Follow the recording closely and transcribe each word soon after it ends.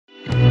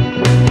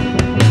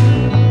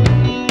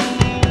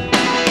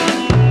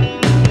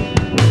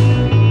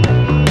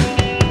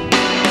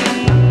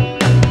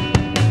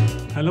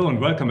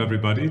welcome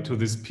everybody to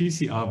this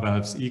PCR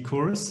Valves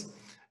e-course.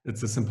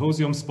 It's a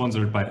symposium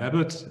sponsored by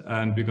Abbott,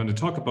 and we're going to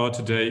talk about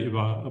today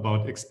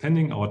about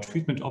expanding our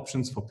treatment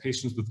options for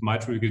patients with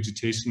mitral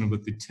regurgitation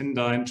with the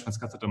Tendyne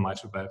transcatheter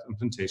mitral valve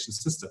implantation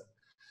system.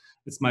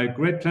 It's my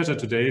great pleasure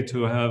today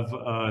to have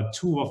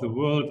two of the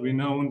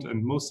world-renowned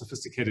and most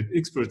sophisticated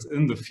experts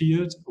in the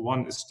field.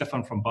 One is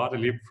Stephan from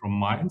Bardeleben from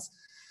Mainz.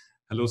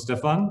 Hello,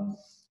 Stephan.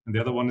 And the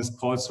other one is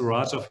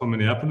Sorajja from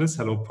Minneapolis.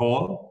 Hello,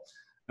 Paul.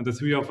 And the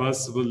three of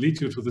us will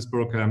lead you to this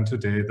program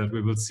today that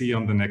we will see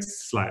on the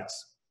next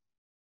slides.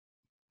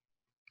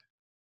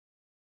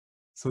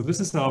 So this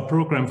is our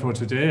program for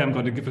today. I'm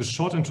going to give a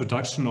short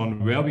introduction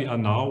on where we are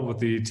now with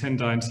the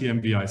Tendyne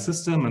TMVI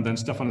system, and then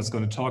Stephan is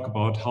going to talk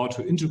about how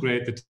to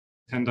integrate the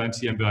Tendyne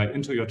TMVI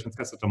into your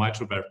transcatheter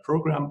mitral valve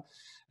program.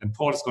 And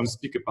Paul is going to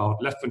speak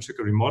about left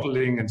ventricular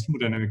remodeling and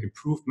hemodynamic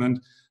improvement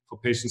for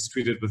patients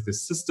treated with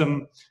this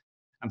system.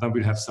 And then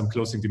we'll have some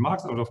closing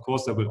remarks, and of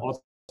course there will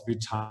also be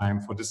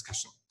time for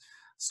discussion.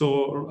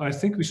 So I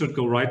think we should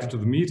go right into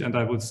the meat, and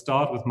I will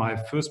start with my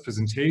first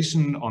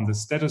presentation on the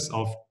status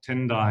of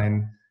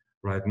Tendyne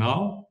right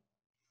now.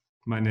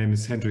 My name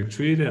is Hendrik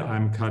Treede.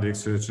 I'm a cardiac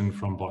surgeon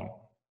from Bonn.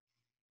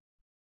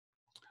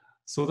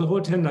 So the whole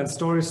Tendyne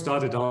story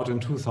started out in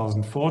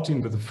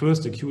 2014 with the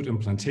first acute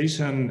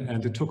implantation,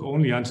 and it took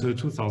only until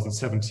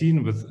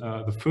 2017 with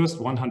the first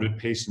 100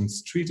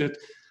 patients treated.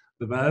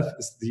 The valve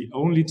is the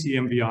only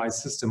TMVI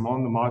system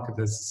on the market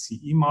that's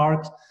CE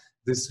marked.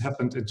 This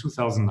happened in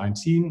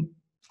 2019,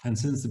 and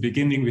since the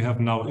beginning we have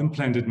now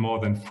implanted more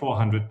than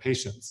 400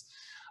 patients.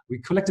 We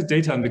collected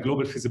data in the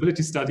global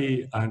feasibility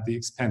study and the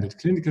expanded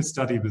clinical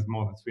study with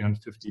more than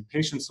 350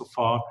 patients so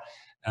far.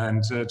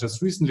 And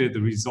just recently, the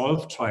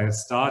RESOLVE trial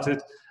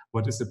started,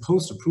 what is a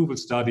post-approval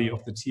study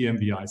of the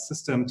TMVI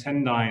system,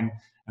 Tendyne.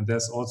 And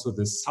there's also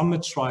the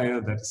SUMMIT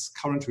trial that is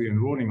currently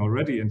enrolling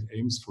already and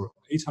aims for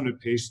 800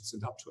 patients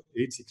and up to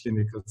 80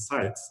 clinical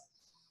sites.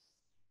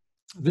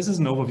 This is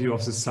an overview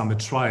of the SUMMIT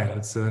trial.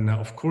 It's,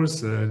 of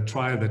course, a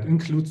trial that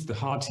includes the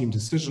heart team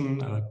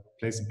decision,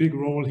 plays a big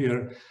role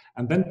here.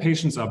 And then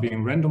patients are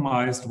being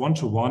randomized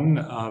one-to-one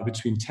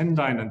between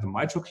Tendyne and the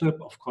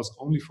MitraClip, of course,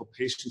 only for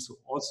patients who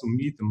also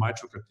meet the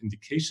MitraClip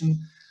indication.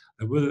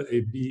 There will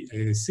be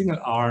a single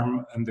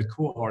arm in the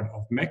cohort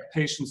of MEC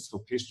patients, so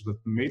patients with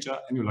major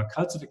annular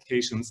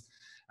calcifications.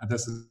 And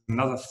there's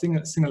another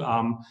single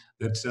arm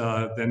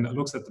that then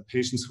looks at the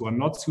patients who are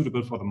not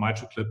suitable for the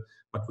MitraClip,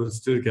 but will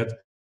still get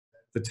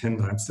the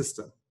Tendyne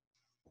system.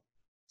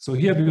 So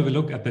here we will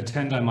look at the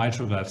Tendyne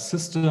mitral valve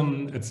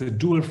system. It's a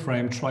dual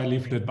frame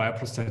tri-leaflet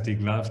bioprosthetic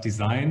valve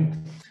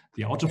design.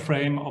 The outer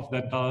frame of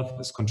that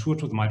valve is contoured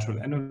to the mitral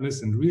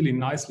annulus and really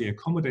nicely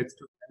accommodates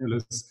to the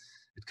annulus.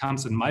 It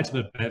comes in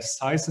multiple valve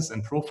sizes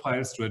and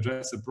profiles to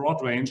address a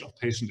broad range of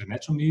patient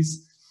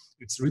anatomies.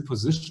 It's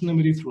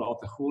repositionability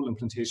throughout the whole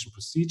implantation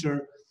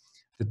procedure.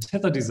 The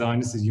tether design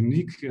is a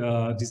unique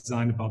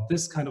design about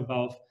this kind of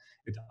valve.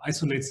 It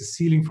isolates the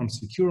sealing from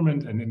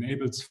securement and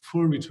enables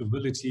full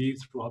retrievability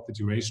throughout the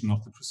duration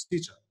of the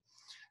procedure.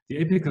 The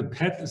apical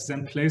pad is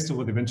then placed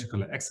over the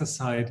ventricular access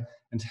site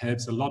and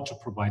helps a lot to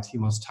provide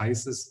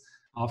hemostasis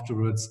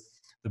afterwards.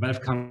 The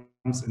valve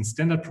comes in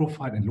standard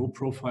profile and low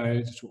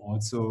profile to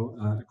also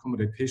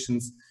accommodate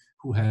patients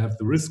who have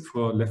the risk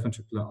for left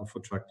ventricular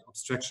outflow tract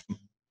obstruction.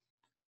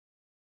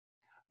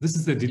 This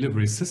is the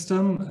delivery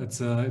system.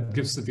 It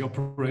gives the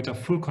operator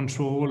full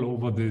control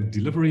over the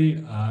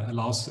delivery,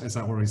 allows, as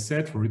I already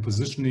said, for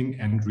repositioning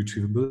and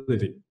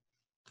retrievability.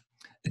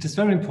 It is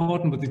very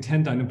important with the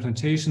Tendyne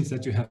implantations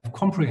that you have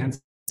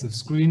comprehensive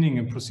screening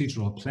and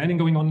procedural planning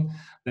going on.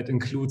 That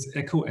includes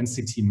echo and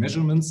CT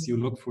measurements. You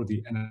look for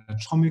the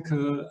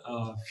anatomical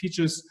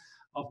features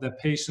of the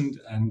patient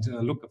and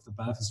look if the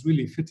valve is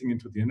really fitting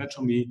into the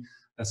anatomy.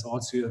 There's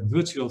also a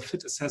virtual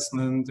fit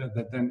assessment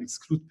that then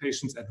excludes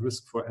patients at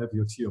risk for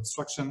LVOT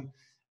obstruction.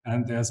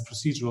 And there's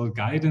procedural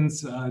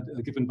guidance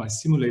given by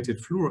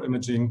simulated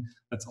fluoroimaging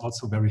that's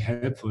also very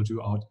helpful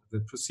throughout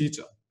the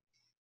procedure.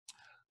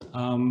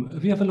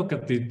 If we have a look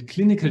at the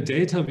clinical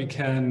data, we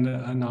can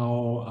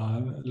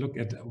now look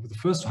at the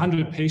first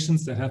 100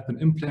 patients that have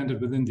been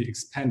implanted within the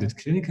expanded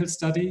clinical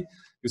study.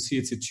 You see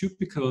it's a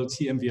typical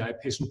TMVI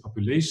patient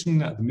population.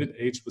 The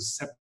mid-age was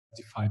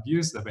 75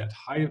 years. They were at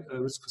high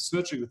risk for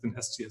surgery with an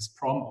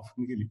STS-PROM of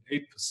nearly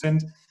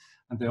 8%.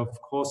 And they, of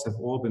course, have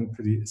all been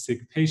pretty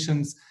sick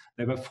patients.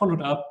 They were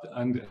followed up,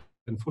 and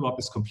follow-up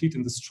is complete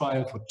in this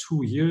trial for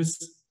 2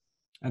 years.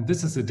 And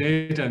this is the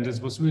data, and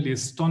it was really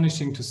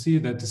astonishing to see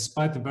that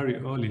despite the very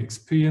early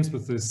experience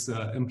with this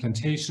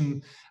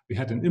implantation, we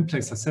had an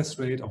implant success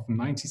rate of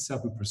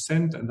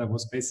 97%, and there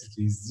was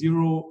basically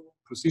 0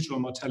 procedural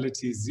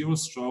mortality, 0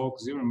 stroke,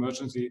 0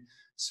 emergency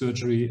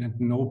surgery, and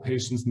no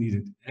patients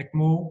needed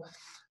ECMO.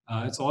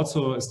 It's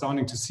also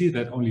astounding to see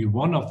that only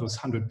one of those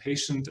 100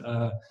 patients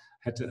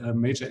had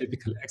major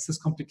apical access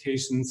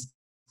complications.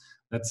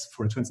 That's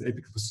for a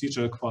transapical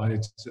procedure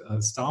quite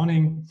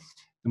astounding.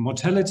 The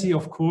mortality,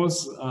 of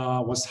course,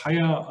 was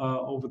higher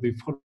over the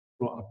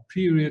follow-up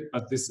period,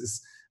 but this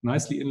is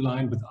nicely in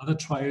line with other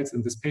trials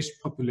in this patient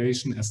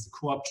population as the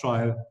co-op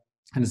trial.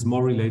 and is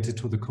more related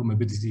to the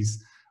comorbidities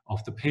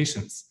of the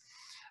patients.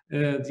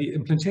 The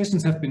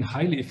implantations have been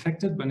highly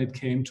effective when it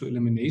came to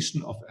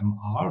elimination of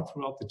MR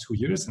throughout the 2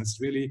 years, and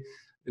it's really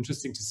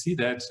interesting to see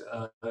that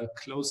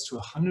close to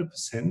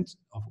 100%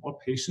 of all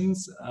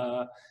patients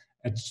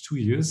at 2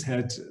 years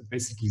had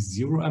basically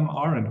 0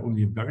 MR, and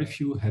only very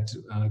few had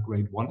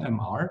grade 1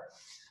 MR.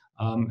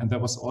 And there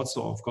was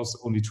also, of course,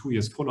 only 2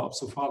 years follow-up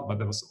so far, but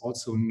there was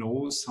also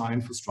no sign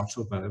for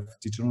structural valve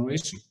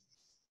degeneration.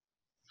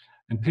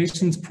 And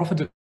patients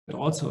profited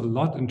also a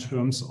lot in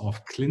terms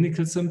of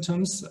clinical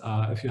symptoms.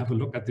 If you have a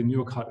look at the New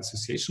York Heart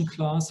Association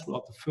class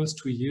throughout the first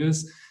 2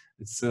 years,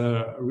 it's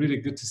really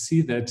good to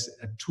see that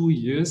at 2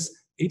 years,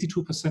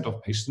 82%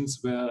 of patients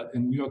were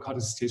in New York Heart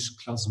Association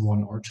class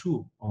 1 or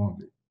 2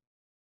 only.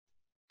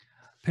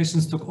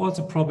 Patients took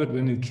also profit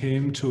when it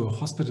came to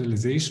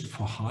hospitalization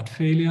for heart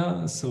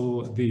failure.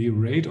 So the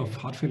rate of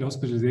heart failure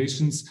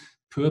hospitalizations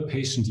per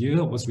patient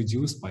year was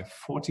reduced by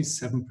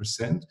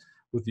 47%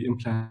 with the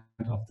implant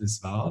of this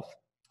valve.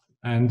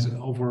 And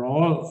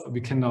overall,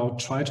 we can now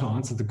try to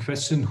answer the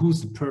question,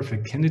 who's the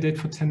perfect candidate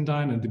for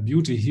Tendyne? And the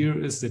beauty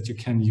here is that you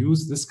can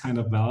use this kind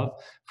of valve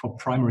for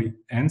primary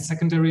and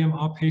secondary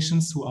MR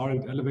patients who are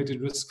at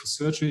elevated risk for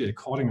surgery,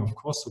 according, of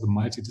course, to the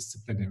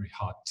multidisciplinary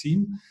heart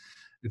team.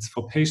 It's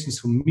for patients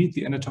who meet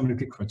the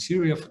anatomical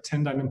criteria for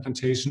Tendyne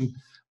implantation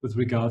with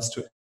regards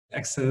to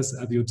access,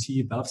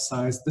 LVOT, valve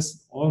size.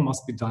 This all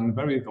must be done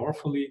very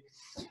thoroughly.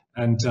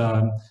 And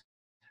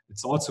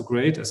it's also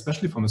great,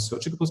 especially from a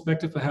surgical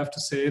perspective, I have to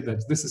say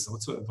that this is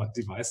also a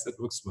device that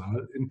works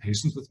well in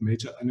patients with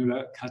major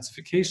annular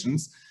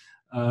calcifications.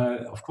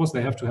 Of course,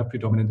 they have to have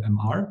predominant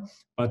MR,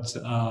 but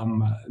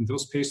in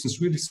those patients,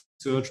 really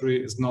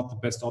surgery is not the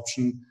best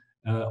option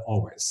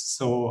always.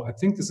 So I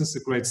think this is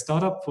a great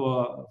startup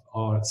for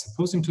our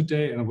symposium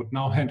today, and I would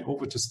now hand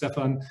over to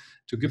Stephan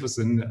to give us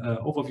an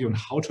overview on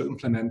how to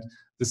implement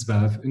this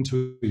valve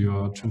into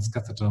your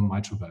transcatheter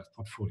mitral valve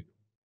portfolio.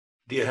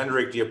 Dear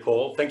Hendrik, dear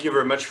Paul, thank you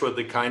very much for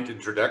the kind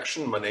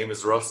introduction. My name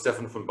is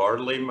Stephan from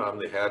Bardeleben. I'm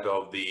the head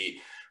of the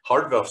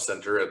Heart Valve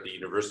Center at the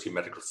University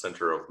Medical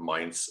Center of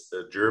Mainz,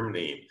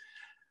 Germany.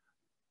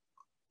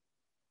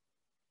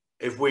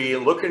 If we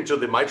look into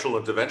the mitral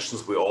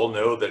interventions, we all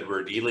know that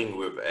we're dealing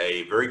with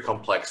a very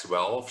complex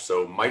valve.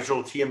 So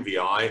mitral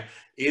TMVI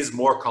is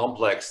more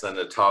complex than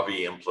a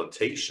TAVI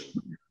implantation.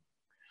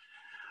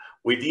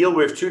 We deal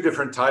with 2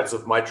 different types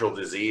of mitral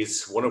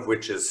disease, one of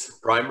which is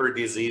primary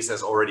disease,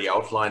 as already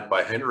outlined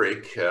by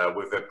Hendrik,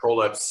 with a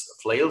prolapse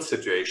flail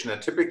situation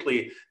and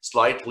typically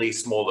slightly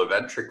smaller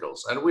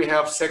ventricles. And we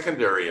have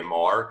secondary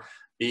MR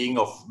being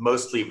of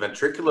mostly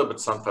ventricular, but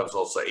sometimes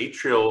also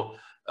atrial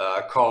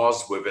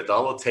cause, with a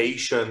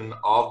dilatation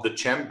of the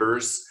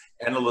chambers,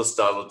 annulus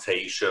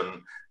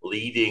dilatation,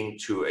 leading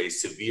to a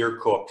severe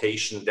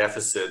coaptation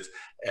deficit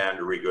and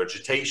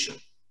regurgitation.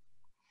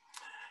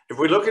 If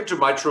we look into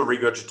mitral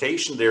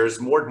regurgitation, there is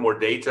more and more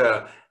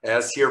data,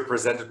 as here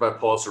presented by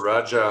Paul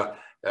Sorajja,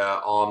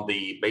 on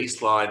the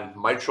baseline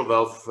mitral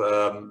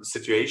valve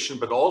situation,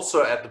 but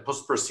also at the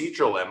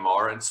post-procedural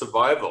MR and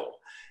survival.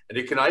 And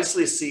you can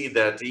nicely see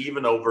that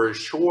even over a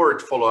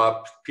short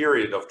follow-up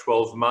period of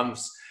 12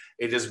 months,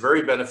 it is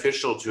very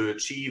beneficial to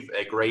achieve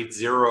a grade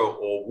 0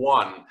 or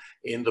 1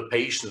 in the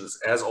patients,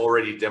 as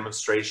already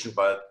demonstrated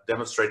by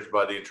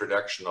the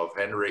introduction of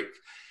Hendrik.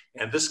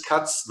 And this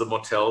cuts the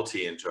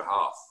mortality into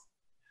half.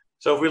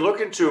 So if we look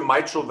into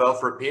mitral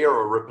valve repair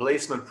or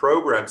replacement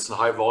programs in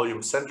high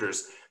volume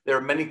centers, there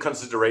are many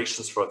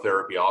considerations for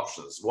therapy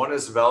options. One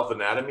is valve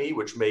anatomy,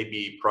 which may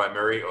be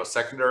primary or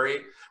secondary.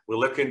 We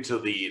look into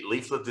the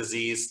leaflet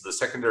disease, the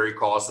secondary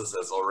causes,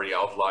 as already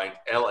outlined,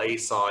 LA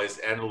size,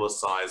 annulus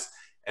size,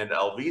 and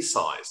LV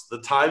size.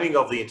 The timing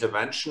of the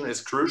intervention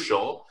is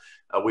crucial.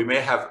 We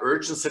may have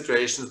urgent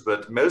situations,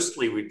 but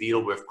mostly we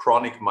deal with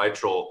chronic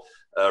mitral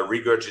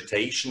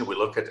regurgitation. We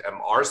look at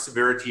MR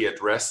severity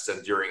at rest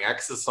and during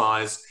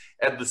exercise,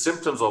 and the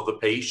symptoms of the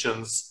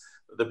patients.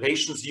 The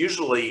patients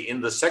usually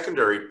in the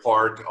secondary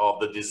part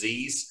of the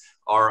disease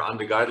are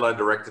under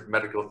guideline-directed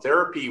medical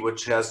therapy,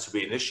 which has to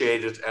be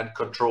initiated and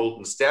controlled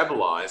and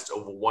stabilized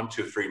over 1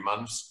 to 3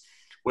 months.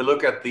 We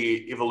look at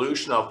the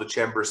evolution of the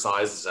chamber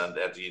sizes and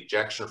at the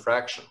ejection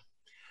fraction.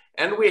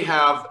 And we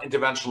have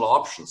interventional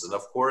options, and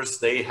of course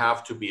they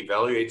have to be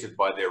evaluated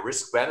by their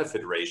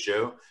risk-benefit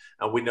ratio.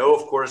 And we know,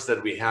 of course,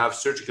 that we have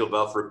surgical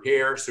valve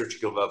repair,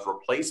 surgical valve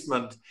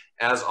replacement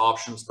as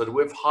options, but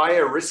with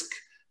higher risk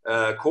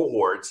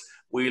cohorts,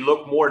 we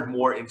look more and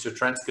more into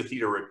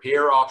transcatheter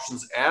repair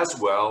options, as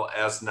well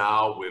as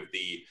now with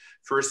the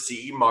first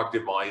CE mark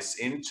device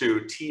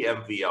into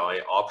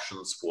TMVI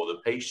options for the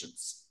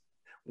patients.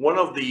 One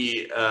of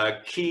the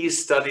key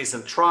studies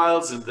and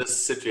trials in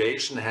this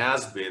situation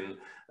has been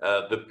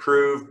the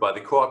proof by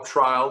the co-op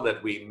trial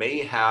that we may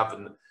have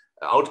an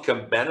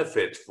outcome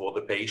benefit for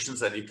the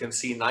patients. And you can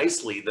see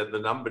nicely that the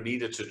number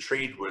needed to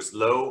treat was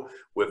low,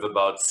 with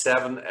about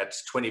 7 at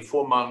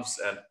 24 months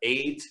and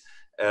 8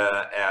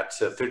 at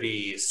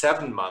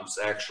 37 months,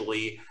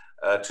 actually,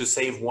 to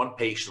save one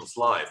patient's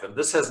life. And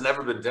this has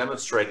never been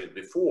demonstrated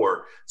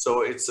before.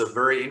 So it's a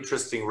very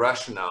interesting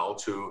rationale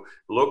to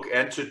look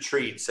and to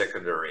treat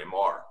secondary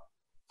MR.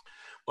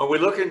 When we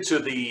look into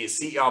the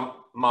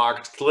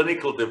CE-marked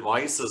clinical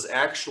devices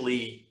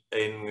actually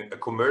in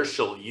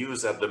commercial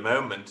use at the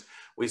moment,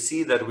 we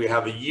see that we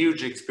have a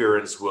huge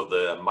experience with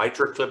the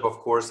mitral clip, of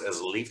course, as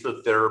a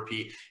leaflet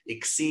therapy,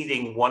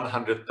 exceeding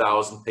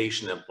 100,000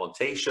 patient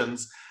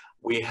implantations.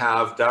 We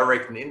have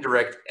direct and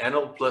indirect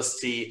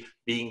annuloplasty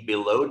being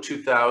below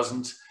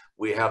 2,000.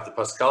 We have the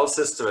Pascal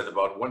system at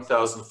about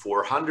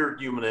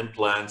 1,400 human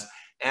implants.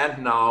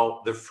 And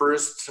now the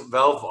first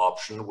valve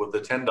option with the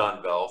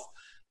Tendyne valve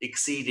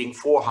exceeding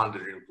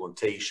 400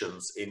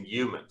 implantations in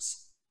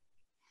humans.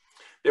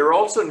 There are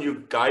also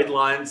new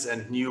guidelines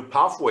and new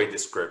pathway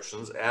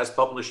descriptions as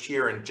published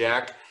here in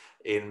JACC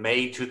in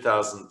May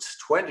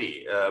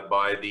 2020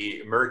 by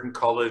the American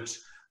College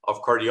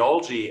of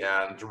Cardiology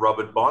and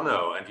Robert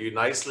Bono. And you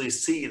nicely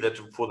see that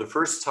for the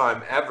first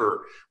time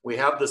ever, we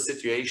have the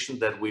situation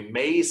that we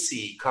may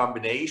see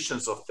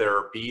combinations of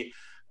therapy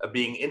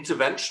being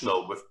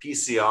interventional with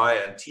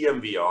PCI and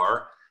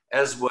TMVR,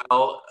 as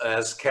well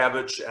as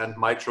CABG and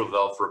mitral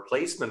valve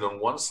replacement on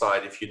one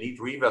side if you need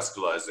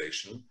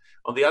revascularization.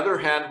 On the other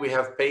hand, we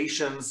have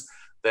patients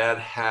that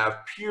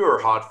have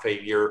pure heart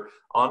failure,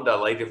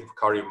 undilated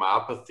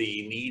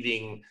cardiomyopathy,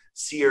 needing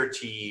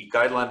CRT,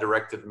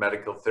 guideline-directed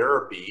medical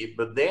therapy,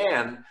 but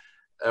then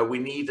we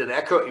need an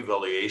echo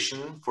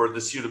evaluation for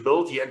the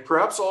suitability and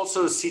perhaps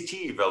also a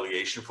CT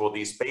evaluation for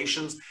these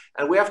patients.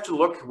 And we have to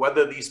look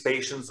whether these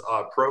patients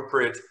are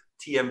appropriate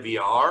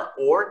TMVR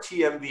or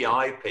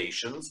TMVI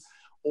patients,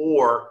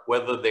 or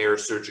whether they are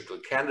surgical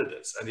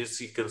candidates. And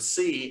as you can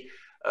see,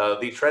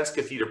 the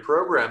transcatheter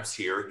programs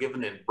here,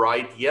 given in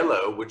bright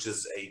yellow, which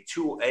is a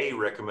 2A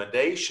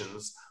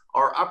recommendations,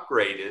 are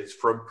upgraded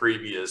from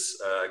previous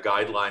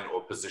guideline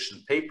or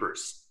position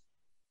papers.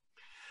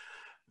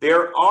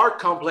 There are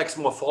complex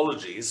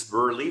morphologies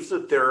where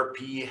leaflet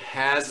therapy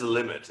has a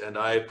limit, and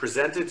I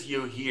presented to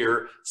you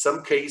here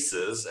some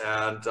cases,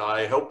 and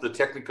I hope the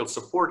technical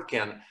support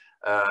can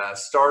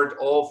start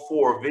all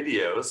 4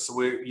 videos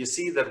where you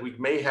see that we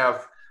may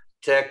have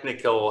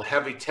technical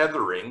heavy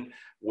tethering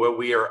where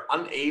we are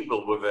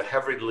unable with a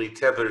heavily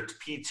tethered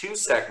P2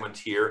 segment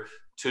here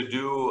to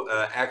do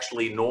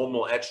actually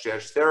normal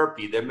edge-to-edge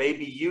therapy. There may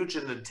be huge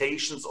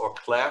indentations or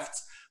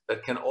clefts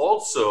that can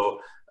also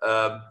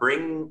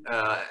bring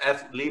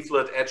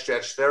leaflet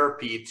edge-to-edge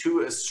therapy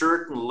to a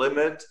certain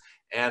limit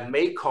and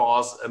may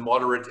cause a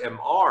moderate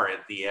MR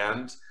at the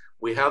end.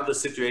 We have the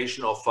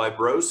situation of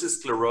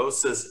fibrosis,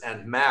 sclerosis,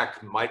 and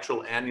MAC,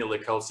 mitral annular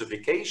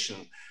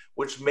calcification,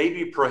 which may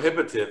be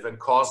prohibitive and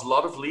cause a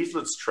lot of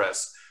leaflet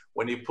stress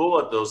when you pull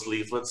at those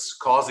leaflets,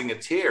 causing a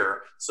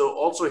tear. So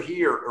also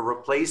here, a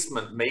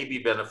replacement may be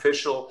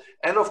beneficial.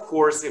 And of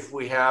course, if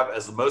we have,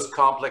 as the most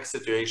complex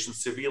situation,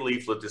 severe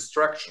leaflet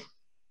destruction.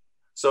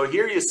 So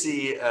here you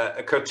see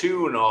a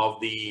cartoon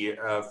of the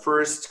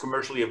first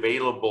commercially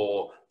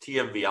available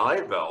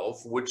TMVI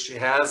valve, which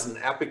has an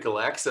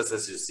apical access,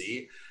 as you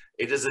see.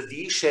 It is a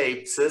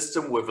D-shaped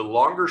system with a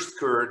longer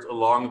skirt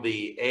along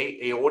the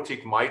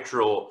aortic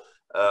mitral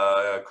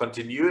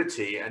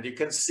continuity. And you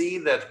can see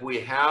that we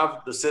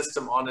have the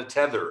system on a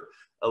tether,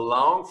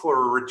 allowing for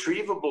a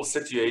retrievable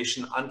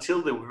situation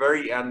until the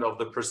very end of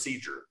the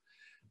procedure.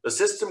 The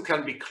system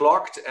can be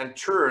clocked and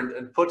turned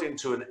and put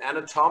into an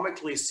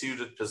anatomically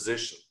suited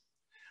position.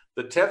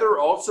 The tether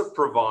also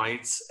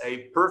provides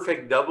a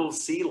perfect double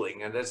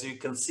sealing. And as you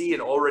can see,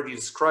 and already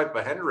described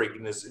by Hendrik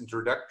in his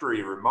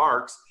introductory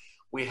remarks,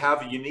 we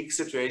have a unique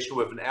situation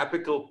with an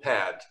apical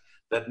pad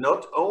that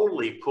not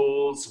only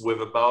pulls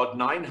with about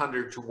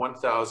 900 to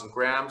 1,000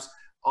 grams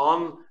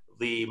on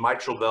the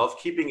mitral valve,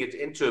 keeping it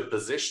into a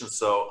position,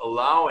 so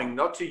allowing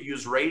not to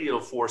use radial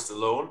force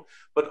alone,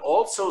 but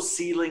also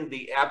sealing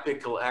the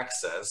apical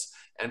access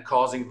and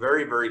causing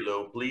very, very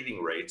low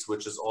bleeding rates,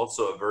 which is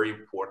also a very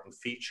important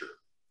feature.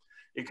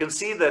 You can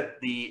see that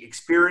the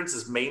experience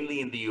is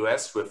mainly in the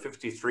US with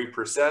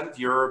 53%,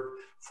 Europe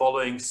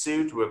following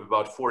suit with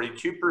about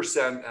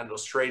 42%, and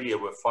Australia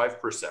with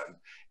 5%.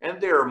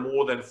 And there are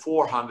more than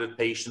 400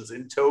 patients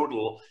in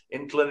total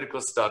in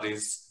clinical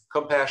studies,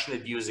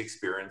 compassionate use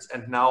experience,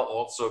 and now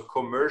also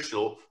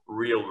commercial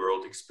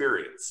real-world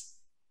experience.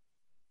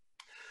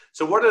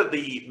 So what are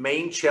the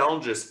main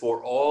challenges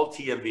for all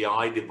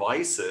TMVI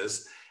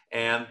devices?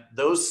 And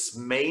those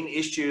main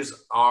issues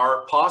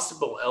are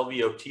possible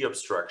LVOT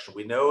obstruction.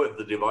 We know if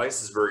the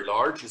device is very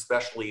large,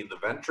 especially in the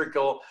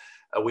ventricle,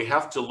 we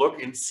have to look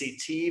in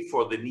CT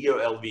for the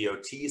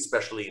neo-LVOT,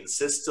 especially in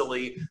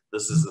systole.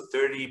 This is a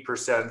 30%,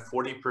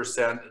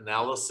 40%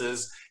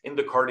 analysis in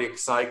the cardiac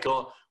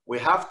cycle. We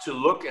have to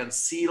look and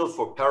seal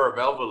for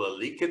paravalvular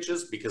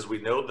leakages because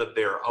we know that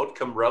they're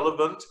outcome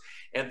relevant.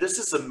 And this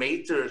is a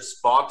major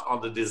spot on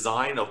the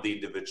design of the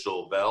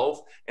individual valve,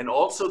 and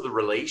also the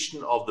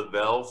relation of the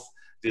valve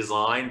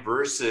design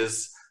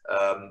versus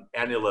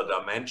annular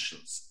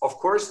dimensions. Of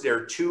course, there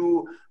are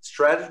 2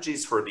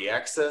 strategies for the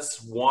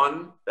access.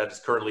 One that is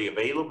currently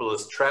available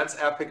is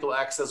transapical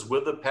access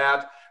with a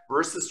pad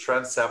versus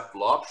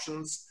transseptal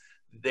options.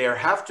 There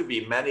have to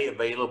be many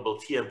available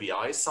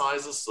TMVI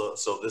sizes,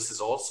 so this is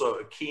also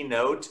a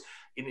keynote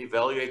in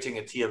evaluating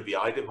a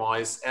TMVI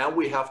device. And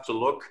we have to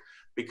look,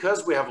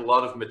 because we have a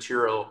lot of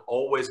material,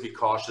 always be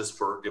cautious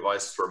for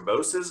device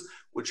thrombosis,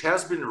 which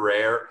has been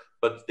rare,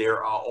 but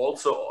there are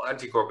also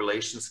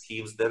anticoagulation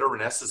schemes that are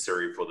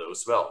necessary for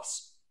those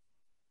valves.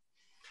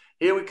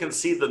 Here we can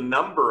see the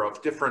number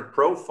of different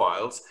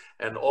profiles,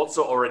 and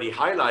also already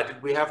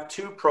highlighted, we have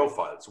two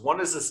profiles.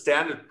 One is a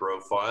standard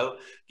profile,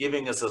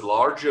 giving us a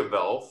larger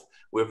valve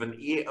with an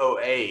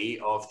EOA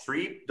of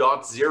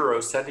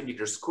 3.0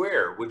 centimeters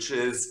square, which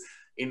is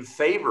in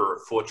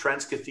favor for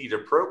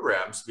transcatheter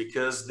programs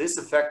because this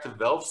effective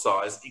valve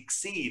size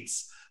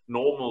exceeds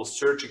normal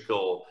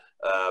surgical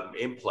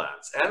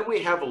implants. And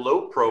we have a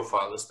low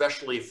profile,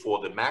 especially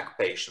for the MAC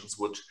patients,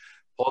 which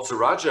Paul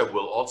Sorajja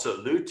will also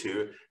allude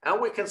to,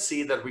 and we can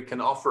see that we can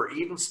offer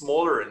even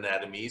smaller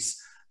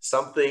anatomies,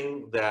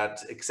 something that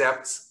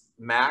accepts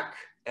MAC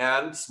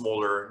and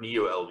smaller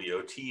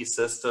neo-LVOT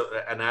system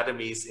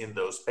anatomies in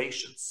those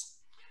patients.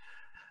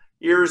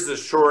 Here's a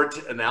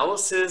short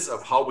analysis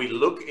of how we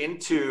look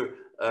into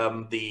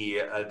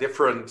the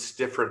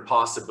different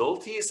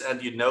possibilities,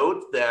 and you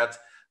note that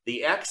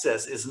the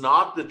access is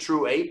not the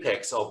true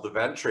apex of the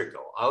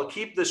ventricle. I'll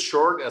keep this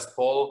short as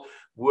Paul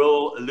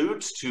will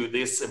allude to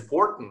this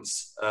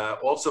importance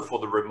also for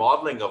the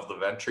remodeling of the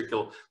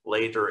ventricle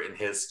later in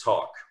his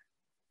talk.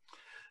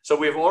 So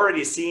we've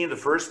already seen the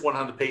first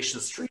 100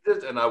 patients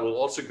treated, and I will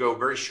also go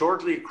very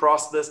shortly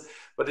across this,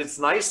 but it's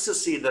nice to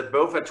see that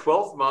both at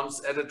 12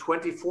 months and at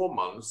 24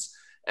 months,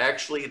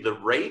 actually the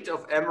rate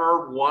of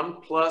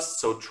MR1+,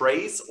 so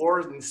trace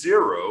or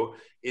zero,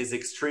 is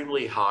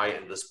extremely high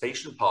in this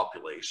patient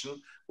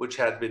population, which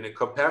had been a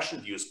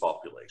compassionate use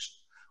population.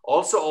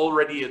 Also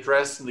already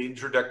addressed in the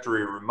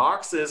introductory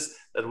remarks is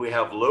that we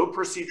have low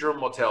procedural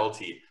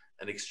mortality,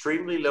 an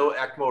extremely low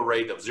ECMO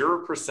rate of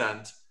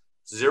 0%,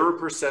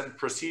 0%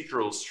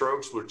 procedural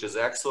strokes, which is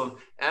excellent,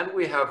 and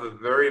we have a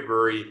very,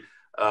 very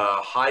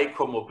high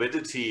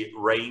comorbidity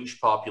range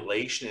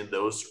population in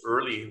those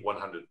early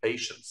 100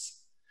 patients.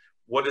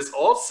 What is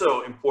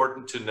also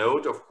important to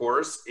note, of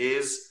course,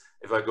 is,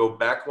 if I go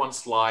back one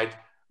slide,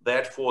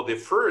 that for the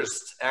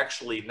first,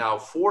 actually now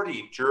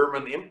 40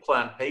 German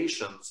implant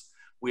patients,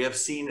 we have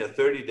seen a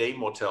 30-day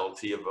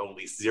mortality of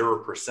only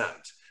 0%,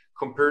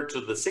 compared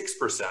to the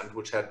 6%,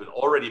 which had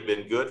already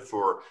been good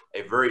for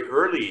a very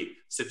early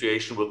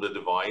situation with the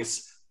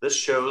device. This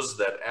shows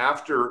that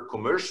after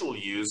commercial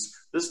use,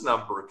 this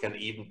number can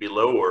even be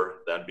lower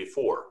than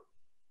before.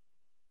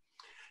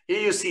 Here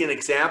you see an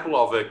example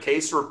of a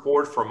case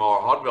report from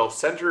our heart valve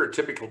center, a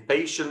typical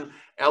patient,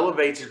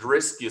 elevated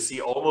risk. You see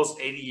almost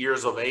 80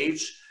 years of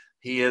age.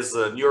 He has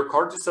a New York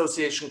Heart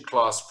Association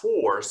class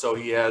 4, so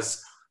he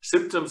has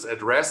symptoms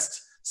at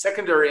rest,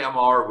 secondary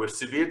MR with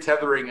severe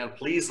tethering, and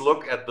please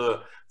look at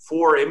the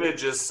 4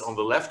 images on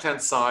the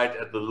left-hand side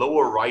at the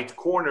lower right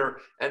corner,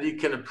 and you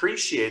can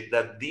appreciate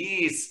that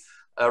these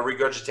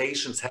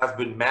regurgitations have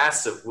been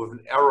massive with an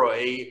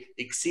ROA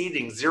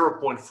exceeding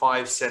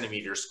 0.5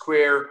 centimeters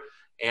square,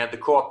 and the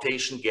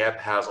coaptation gap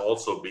has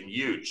also been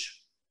huge.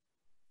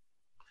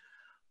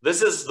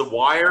 This is the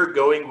wire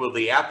going with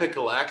the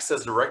apical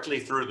access directly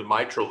through the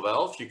mitral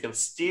valve. You can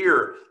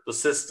steer the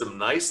system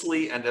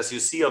nicely, and as you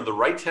see on the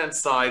right-hand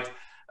side,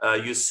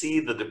 you see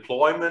the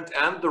deployment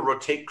and the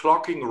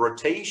clocking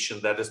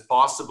rotation that is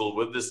possible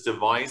with this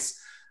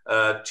device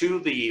to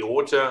the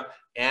aorta,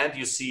 and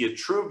you see a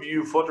true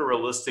view,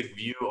 photorealistic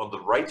view on the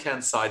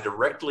right-hand side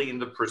directly in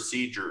the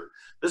procedure.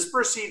 This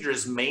procedure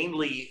is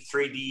mainly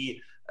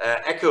 3D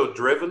echo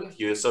driven,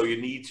 so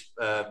you need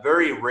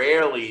very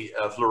rarely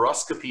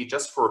fluoroscopy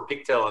just for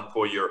pigtail and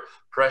for your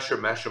pressure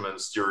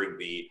measurements during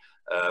the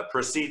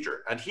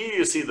procedure. And here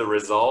you see the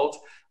result,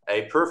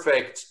 a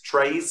perfect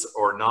trace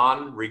or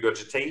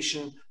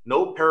non-regurgitation,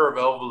 no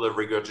paravalvular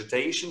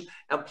regurgitation.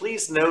 And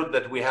please note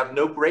that we have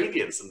no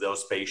gradients in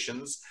those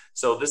patients.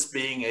 So this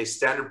being a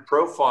standard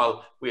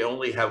profile, we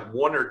only have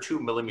 1 or 2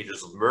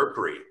 millimeters of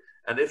mercury.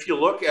 And if you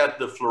look at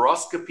the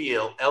fluoroscopy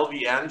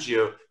LV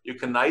angio, you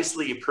can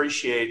nicely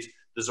appreciate,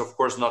 this is of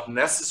course not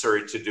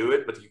necessary to do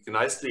it, but you can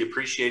nicely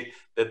appreciate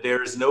that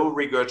there is no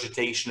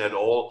regurgitation at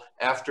all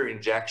after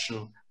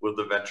injection with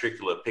the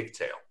ventricular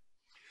pigtail.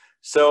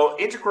 So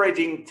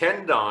integrating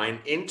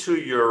Tendyne into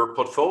your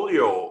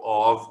portfolio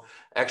of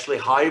actually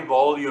high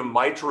volume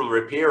mitral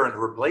repair and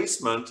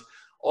replacement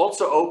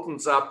also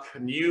opens up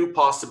new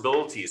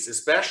possibilities,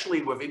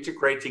 especially with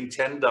integrating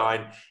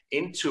Tendyne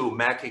into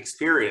MAC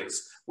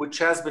experience, which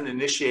has been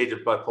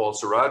initiated by Paul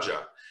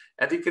Sorajja.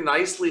 And you can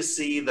nicely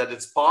see that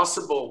it's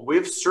possible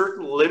with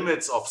certain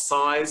limits of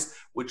size,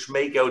 which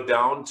may go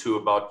down to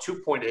about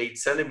 2.8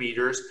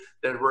 centimeters,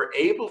 that we're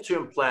able to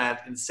implant,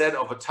 instead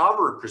of a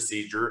TAVR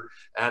procedure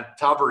and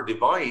TAVR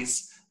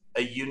device,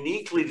 a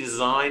uniquely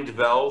designed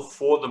valve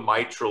for the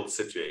mitral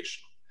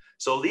situation.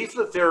 So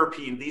leaflet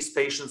therapy in these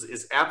patients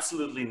is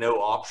absolutely no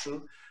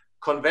option.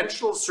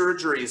 Conventional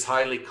surgery is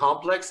highly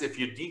complex. If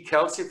you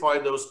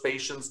decalcify those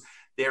patients,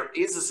 there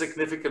is a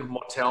significant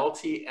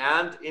mortality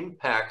and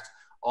impact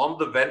on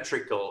the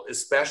ventricle,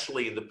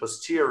 especially in the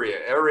posterior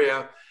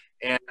area,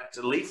 and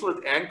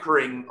leaflet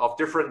anchoring of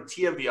different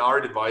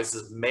TMVR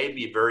devices may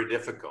be very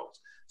difficult.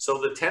 So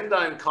the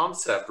Tendyne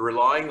concept,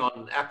 relying on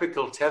an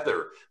apical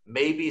tether,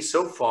 may be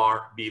so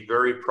far be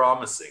very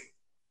promising.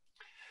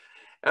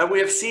 And we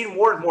have seen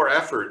more and more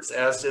efforts,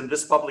 as in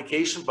this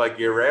publication by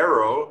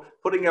Guerrero,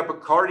 putting up a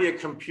cardiac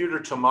computer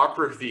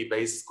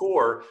tomography-based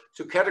score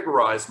to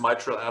categorize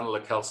mitral annular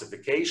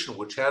calcification,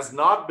 which has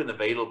not been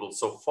available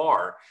so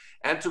far,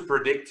 and to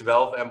predict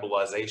valve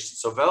embolization.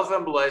 So valve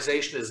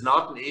embolization is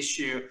not an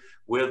issue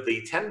with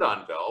the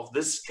Tendyne valve.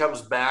 This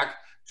comes back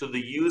to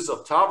the use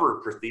of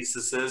TAVR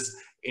prostheses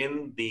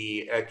in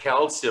the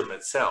calcium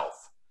itself.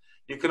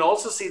 You can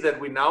also see that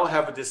we now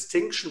have a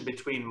distinction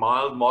between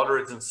mild,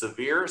 moderate, and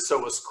severe.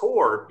 So a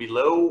score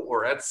below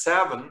or at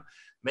 7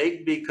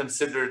 may be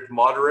considered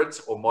moderate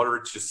or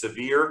moderate to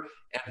severe,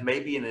 and may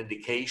be an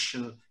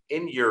indication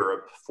in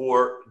Europe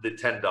for the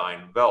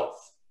Tendyne valve.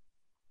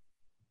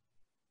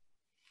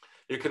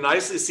 You can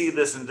nicely see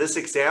this in this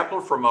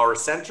example from our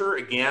center.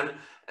 Again,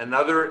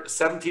 another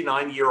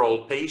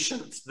 79-year-old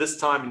patient, this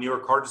time in New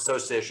York Heart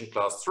Association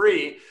class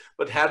 3,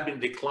 but had been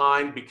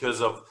declined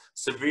because of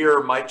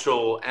severe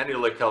mitral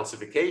annular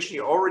calcification. He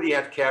already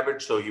had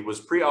CABG, so he was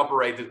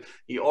pre-operated.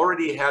 He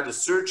already had a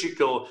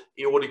surgical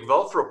aortic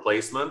valve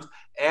replacement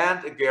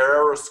and a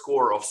Guerrero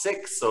score of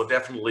 6, so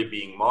definitely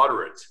being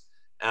moderate.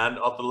 And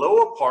at the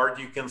lower part,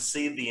 you can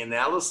see the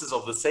analysis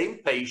of the same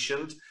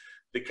patient.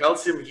 The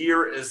calcium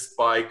here is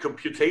by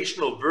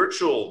computational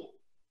virtual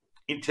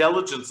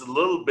intelligence, a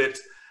little bit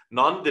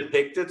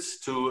non-depicted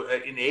to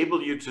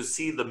enable you to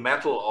see the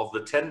metal of the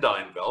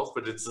Tendyne valve,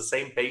 but it's the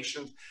same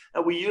patient.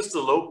 And we used the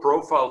low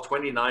profile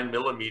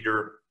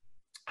 29mm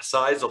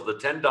size of the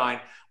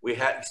Tendyne. We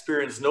had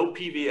experienced no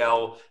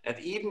PVL, and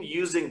even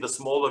using the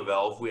smaller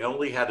valve, we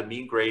only had a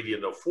mean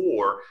gradient of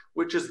 4,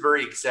 which is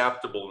very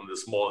acceptable in the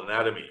small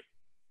anatomy.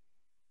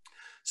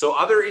 So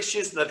other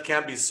issues that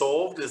can be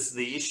solved is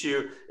the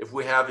issue if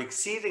we have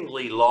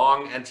exceedingly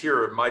long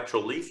anterior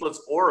mitral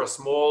leaflets or a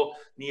small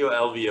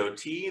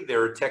neo-LVOT.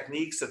 There are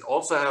techniques that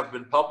also have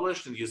been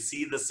published, and you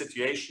see the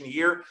situation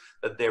here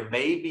that there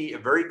may be a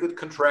very good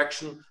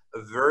contraction,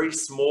 a very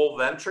small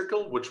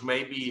ventricle, which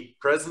may be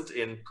present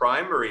in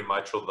primary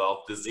mitral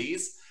valve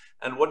disease.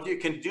 And what you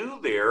can do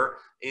there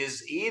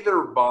is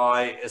either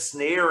by a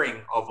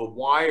snaring of a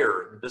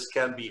wire, this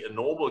can be a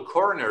normal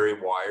coronary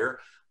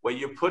wire, where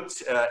you put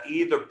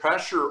either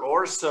pressure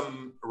or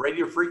some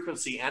radio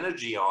frequency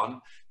energy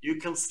on, you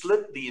can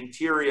slip the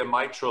interior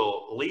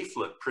mitral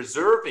leaflet,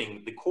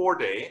 preserving the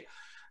chordae.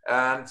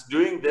 And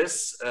doing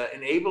this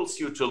enables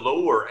you to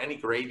lower any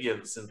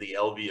gradients in the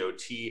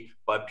LVOT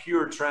by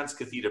pure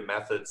transcatheter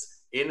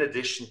methods, in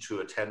addition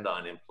to a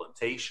Tendyne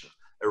implantation.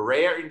 A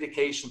rare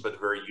indication, but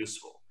very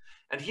useful.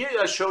 And here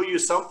I show you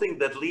something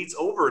that leads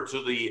over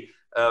to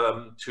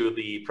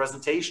the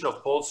presentation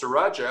of Paul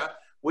Sorajja,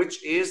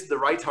 which is the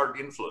right heart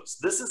influence.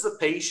 This is a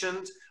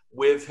patient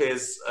with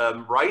his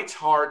right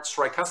heart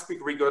tricuspid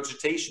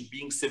regurgitation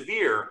being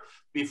severe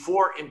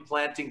before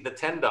implanting the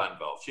Tendyne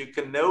valve. You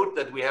can note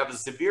that we have a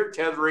severe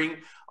tethering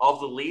of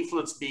the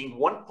leaflets being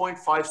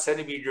 1.5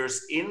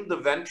 centimeters in the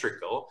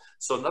ventricle,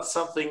 so not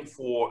something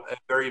for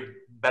very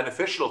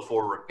beneficial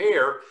for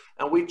repair,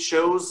 and we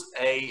chose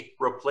a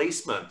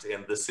replacement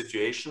in this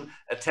situation,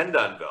 a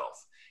Tendyne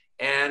valve.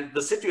 And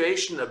the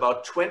situation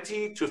about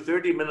 20 to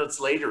 30 minutes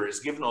later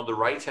is given on the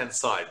right-hand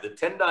side. The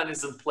Tendyne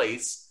is in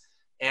place,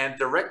 and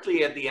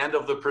directly at the end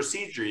of the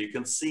procedure, you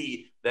can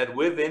see that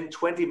within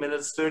 20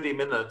 minutes, 30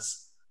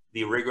 minutes,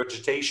 the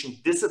regurgitation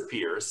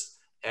disappears,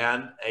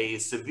 and a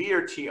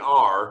severe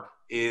TR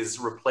is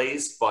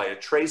replaced by a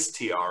trace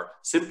TR,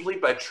 simply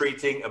by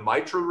treating a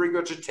mitral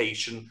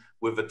regurgitation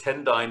with a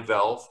Tendyne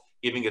valve,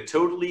 giving a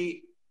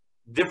totally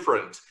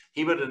different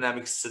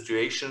hemodynamic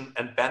situation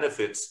and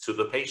benefits to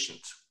the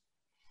patient.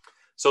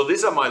 So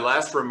these are my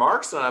last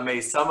remarks, and I may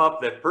sum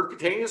up that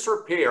percutaneous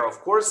repair,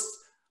 of course,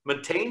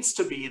 maintains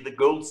to be the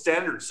gold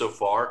standard so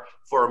far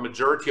for a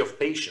majority of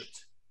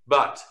patients.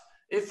 But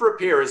if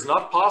repair is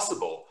not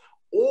possible,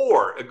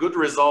 or a good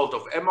result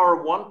of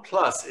MR1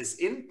 plus is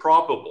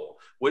improbable,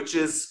 which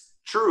is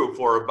true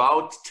for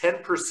about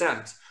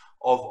 10%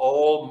 of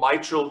all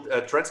mitral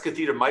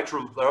transcatheter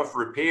mitral valve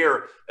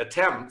repair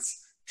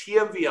attempts,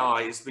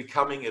 TMVI is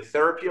becoming a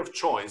therapy of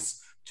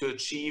choice to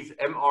achieve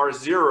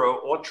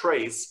MR0 or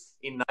trace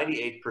in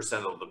 98%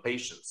 of the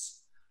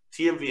patients.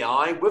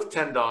 TMVI with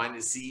Tendyne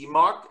is CE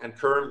mark and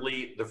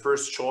currently the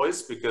first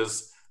choice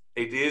because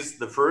it is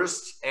the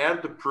first and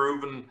the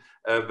proven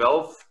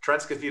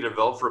transcatheter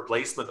valve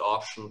replacement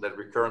option that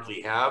we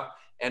currently have.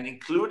 And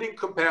including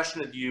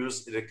compassionate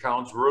use, it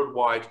accounts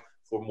worldwide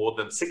for more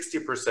than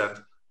 60%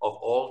 of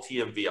all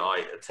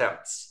TMVI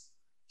attempts.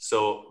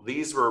 So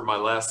these were my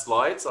last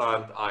slides,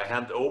 and I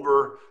hand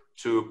over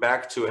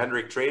back to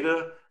Hendrik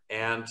Treede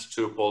and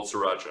to Paul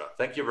Sorajja.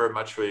 Thank you very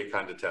much for your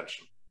kind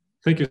attention.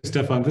 Thank you,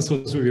 Stephan. This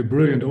was really a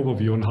brilliant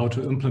overview on how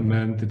to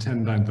implement the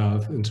Tendyne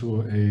valve into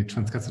a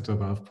transcatheter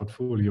valve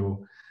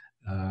portfolio.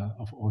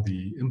 of all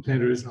the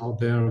implanters out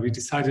there. We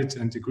decided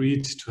and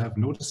agreed to have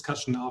no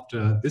discussion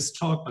after this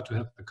talk, but to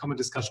have a common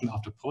discussion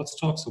after Paul's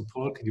talk. So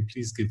Paul, can you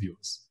please give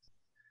yours?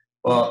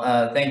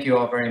 Well, thank you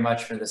all very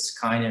much for this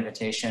kind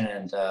invitation,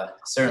 and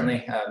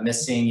certainly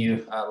miss seeing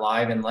you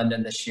live in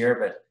London this year,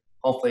 but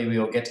hopefully we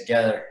will get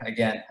together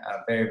again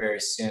very, very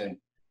soon.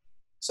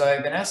 So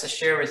I've been asked to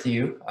share with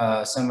you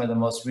some of the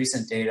most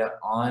recent data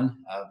on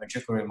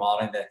ventricular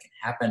remodeling that can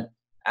happen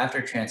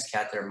after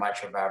transcatheter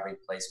mitral valve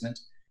replacement.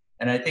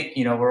 And I think,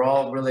 we're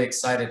all really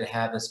excited to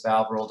have this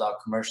valve rolled out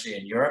commercially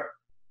in Europe.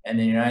 And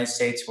in the United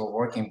States, we're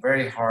working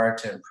very hard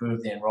to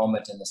improve the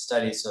enrollment in the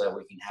study so that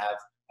we can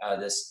have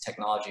this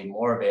technology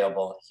more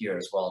available here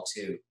as well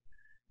too.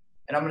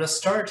 And I'm going to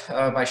start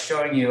by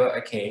showing you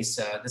a case.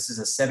 This is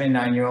a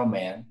 79-year-old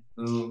man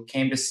who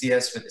came to see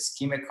us with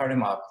ischemic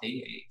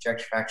cardiomyopathy,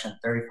 ejection fraction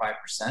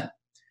 35%.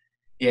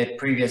 He had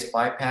previous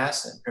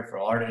bypass and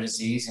peripheral artery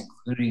disease,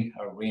 including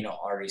a renal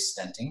artery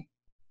stenting.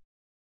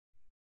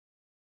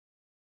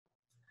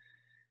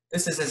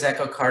 This is his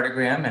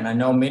echocardiogram, and I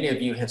know many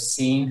of you have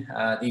seen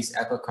these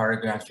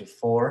echocardiograms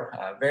before.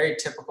 Very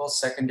typical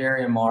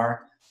secondary MR,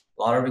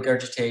 a lot of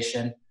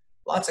regurgitation,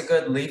 lots of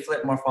good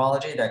leaflet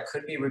morphology that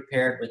could be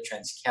repaired with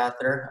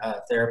transcatheter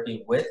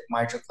therapy with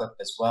mitral clip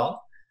as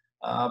well.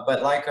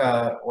 But like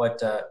what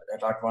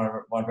Dr.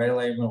 von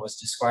Bardeleben was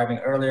describing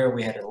earlier,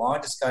 we had a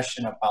long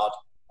discussion about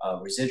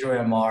residual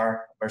MR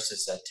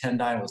versus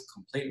Tendyne with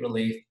complete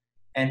relief,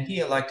 and he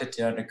elected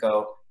to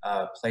undergo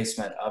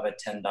placement of a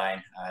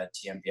Tendyne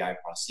TMVI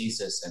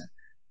prosthesis. And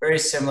very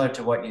similar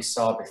to what you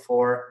saw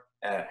before,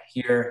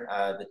 here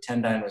the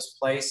Tendyne was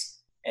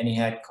placed, and he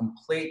had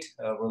complete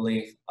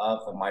relief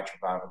of the mitral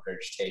valve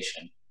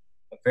regurgitation.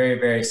 A very,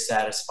 very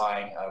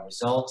satisfying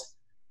result,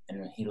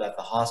 and he left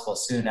the hospital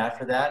soon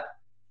after that.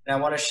 And I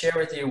want to share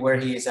with you where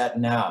he is at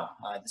now.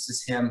 This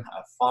is him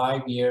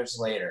 5 years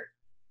later,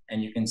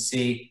 and you can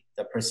see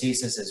the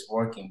prosthesis is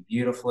working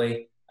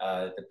beautifully.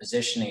 The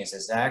positioning is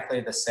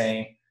exactly the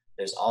same.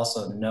 There's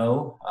also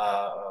no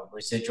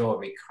residual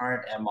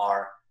recurrent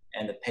MR,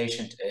 and the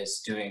patient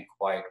is doing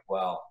quite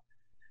well.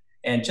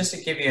 And just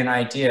to give you an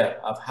idea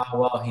of how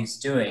well he's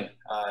doing,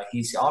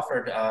 he's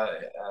offered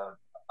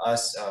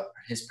us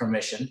his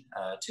permission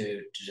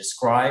to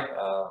describe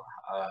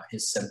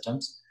his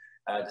symptoms.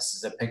 This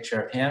is a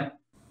picture of him.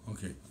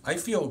 Okay, I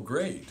feel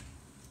great.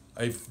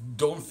 I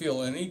don't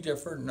feel any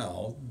different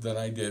now than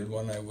I did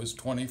when I was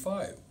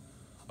 25.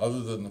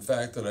 Other than the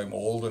fact that I'm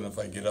old, and if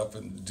I get up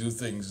and do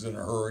things in a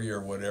hurry or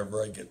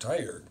whatever, I get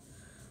tired.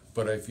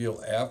 But I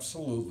feel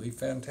absolutely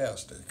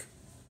fantastic.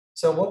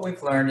 So what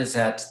we've learned is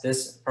that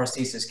this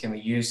prosthesis can be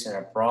used in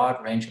a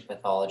broad range of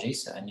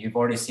pathologies, and you've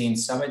already seen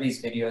some of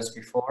these videos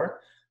before,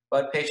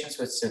 but patients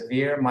with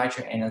severe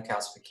mitral anal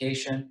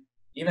calcification,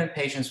 even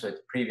patients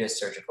with previous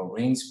surgical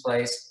rings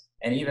placed,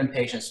 and even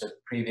patients with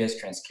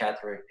previous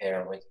transcatheter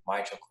repair with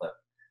mitral clip.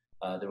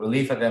 The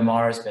relief of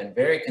MR has been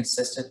very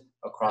consistent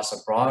across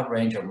a broad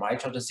range of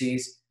mitral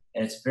disease,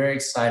 and it's very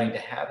exciting to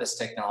have this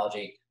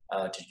technology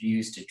to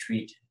use to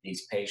treat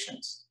these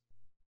patients.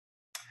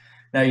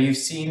 Now, you've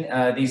seen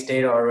these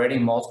data already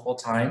multiple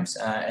times,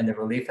 and the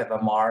relief of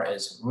MR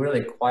is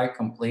really quite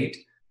complete.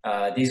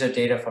 These are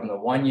data from the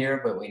 1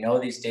 year, but we know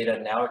these data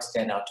now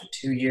extend out to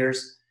 2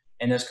 years,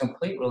 and there's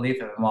complete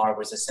relief of MR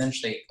with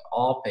essentially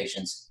all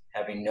patients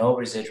having no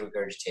residual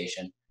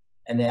regurgitation,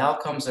 and the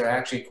outcomes are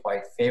actually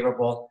quite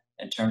favorable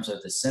in terms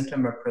of the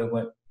symptom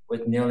improvement,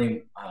 with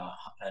nearly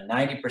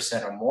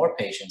 90% or more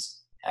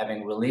patients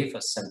having relief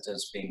of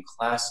symptoms being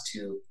class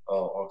 2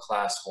 or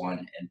class 1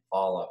 in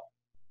follow-up.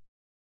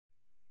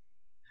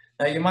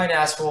 Now you might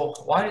ask, well,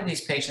 why do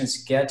these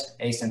patients get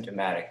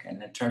asymptomatic?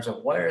 And in terms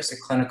of where is the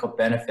clinical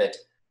benefit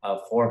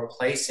for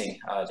placing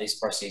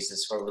these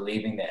prostheses for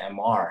relieving the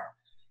MR?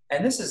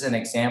 And this is an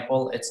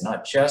example. It's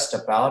not just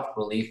about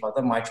relief of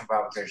the mitral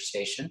valve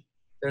regurgitation.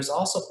 There's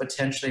also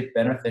potentially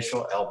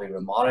beneficial LV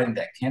remodeling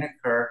that can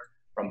occur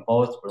from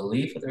both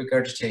relief of the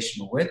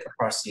regurgitation with the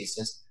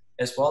prosthesis,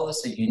 as well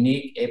as the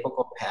unique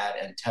apical pad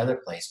and tether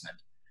placement.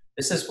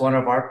 This is one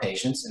of our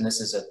patients, and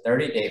this is a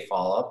 30-day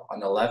follow-up. On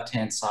the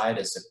left-hand side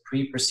is a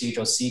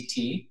pre-procedural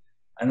CT,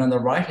 and on the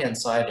right-hand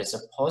side is a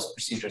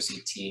post-procedural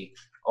CT,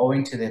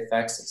 owing to the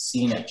effects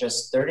seen at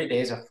just 30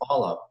 days of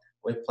follow-up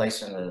with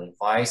placement of the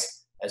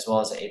device, as well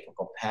as the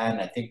apical pad.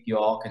 And I think you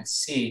all can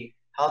see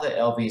how the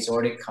LV has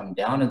already come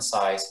down in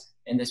size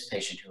in this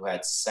patient who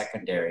had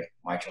secondary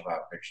mitral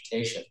valve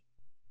regurgitation.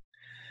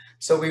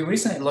 So we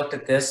recently looked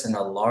at this in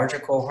a larger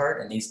cohort,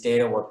 and these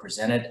data were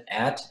presented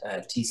at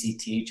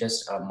TCT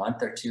just a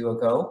month or two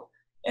ago.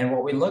 And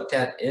what we looked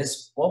at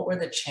is what were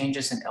the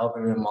changes in LV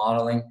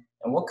remodeling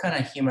and what kind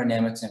of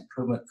hemodynamics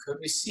improvement could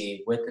we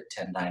see with the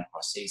Tendyne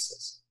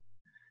prosthesis.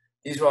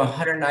 These were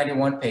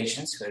 191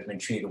 patients who had been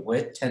treated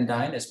with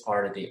Tendyne as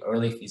part of the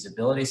early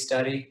feasibility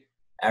study.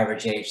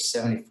 Average age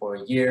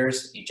 74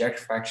 years,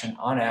 ejection fraction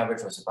on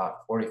average was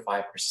about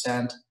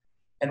 45%.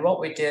 And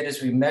what we did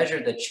is we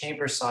measured the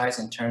chamber size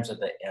in terms of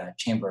the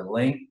chamber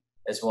length,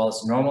 as well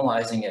as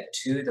normalizing it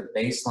to the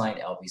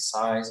baseline LV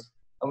size.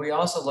 And we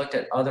also looked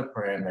at other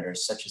parameters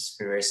such as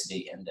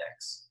sphericity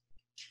index.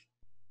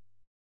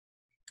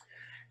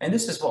 And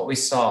this is what we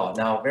saw.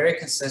 Now, very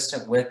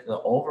consistent with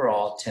the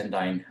overall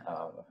Tendyne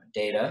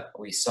data,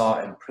 we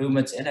saw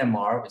improvements in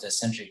MR with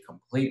essentially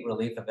complete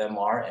relief of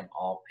MR in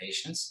all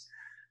patients.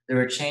 There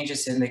were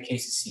changes in the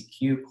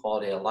KCCQ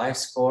quality of life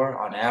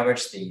score. On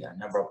average, the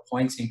number of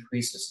points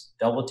increases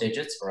double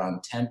digits,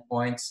 around 10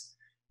 points.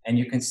 And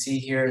you can see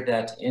here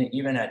that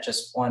even at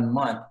just 1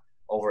 month,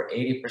 over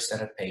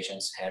 80% of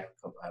patients had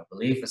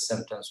relief of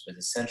symptoms with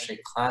essentially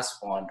class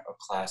 1 or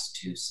class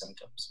 2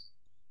 symptoms.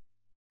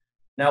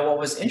 Now, what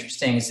was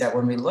interesting is that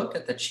when we looked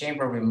at the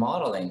chamber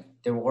remodeling,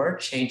 there were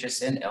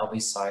changes in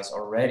LV size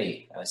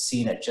already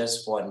seen at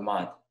just 1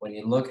 month. When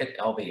you look at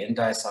LV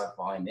end-diastolic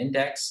volume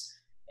index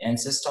and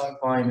systolic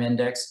volume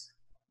index,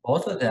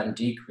 both of them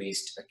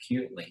decreased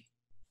acutely.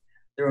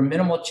 There were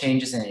minimal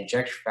changes in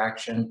ejection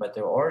fraction, but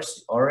there were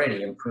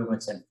already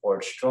improvements in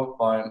forward stroke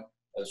volume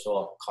as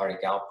well as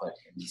cardiac output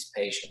in these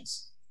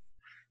patients.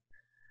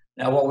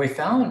 Now, what we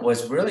found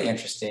was really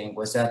interesting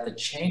was that the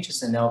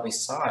changes in LV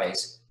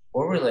size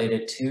were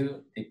related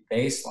to the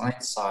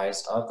baseline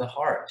size of the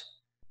heart.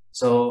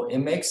 So it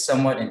makes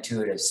somewhat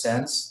intuitive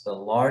sense. The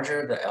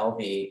larger the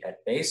LV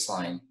at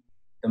baseline,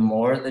 the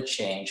more the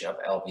change of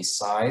LV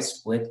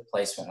size with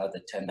placement of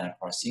the Tendyne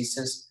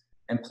prosthesis.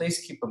 And please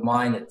keep in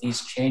mind that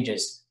these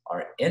changes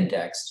are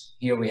indexed.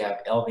 Here we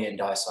have LV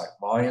end-diastolic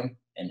volume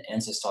and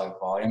end-systolic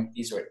volume.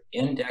 These are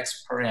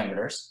indexed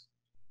parameters.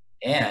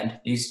 And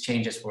these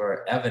changes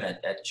were evident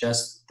at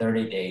just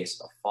 30 days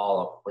of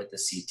follow-up with the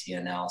CT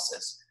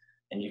analysis.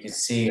 And you can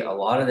see a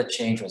lot of the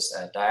change was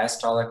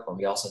diastolic, but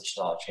we also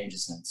saw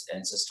changes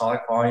in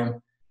systolic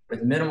volume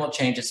with minimal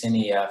changes in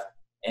EF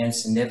and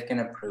significant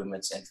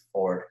improvements in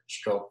forward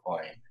stroke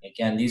volume.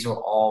 Again, these were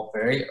all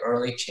very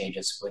early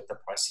changes with the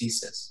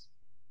prosthesis.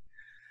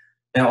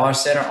 Now, our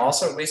center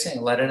also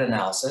recently led an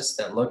analysis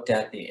that looked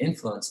at the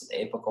influence of the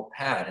apical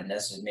pad. And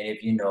as many of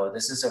you know,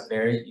 this is a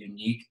very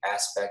unique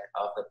aspect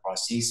of the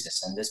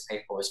prosthesis. And this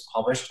paper was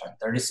published on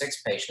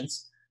 36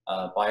 patients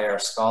by our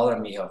scholar,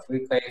 Miho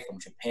Fuke from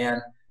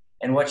Japan.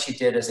 And what she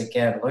did is,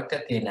 again, looked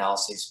at the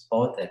analyses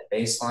both at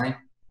baseline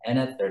and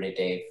at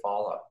 30-day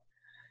follow-up.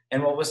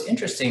 And what was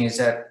interesting is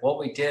that what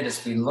we did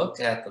is we looked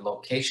at the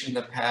location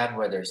of the pad,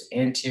 whether it's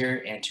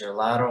anterior,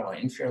 anterolateral, or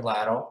inferior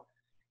lateral,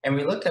 and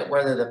we looked at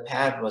whether the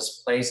pad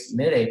was placed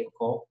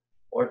mid-apical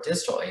or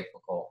distal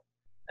apical.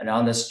 And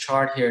on this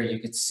chart here, you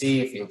can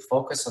see if you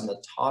focus on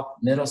the top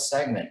middle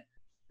segment,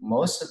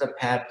 most of the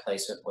pad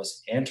placement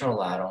was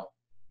anterolateral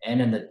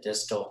and in the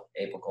distal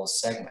apical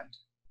segment.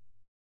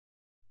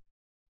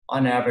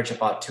 On average,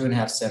 about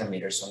 2.5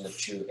 centimeters from the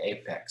true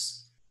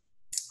apex.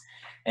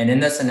 And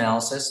in this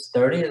analysis,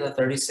 30 of the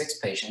 36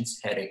 patients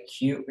had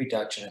acute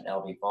reduction in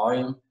LV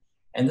volume,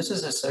 and this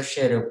is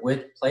associated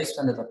with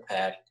placement of the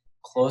pad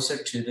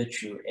closer to the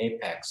true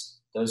apex.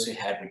 Those who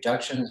had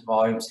reduction in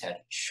volumes had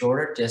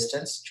shorter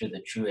distance to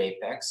the true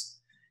apex,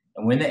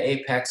 and when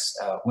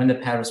the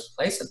pad was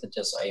placed at the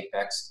distal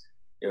apex,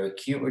 there were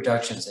acute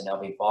reductions in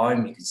LV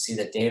volume. You can see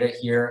the data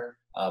here,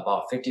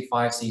 about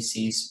 55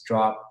 cc's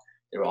drop.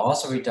 There were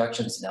also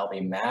reductions in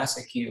LV mass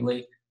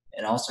acutely,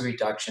 and also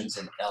reductions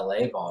in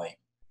LA volume.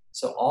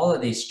 So all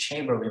of these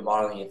chamber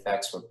remodeling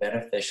effects were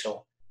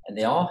beneficial, and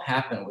they all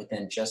happened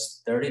within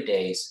just 30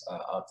 days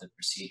of the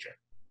procedure.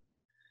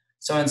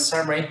 So in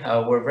summary,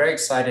 we're very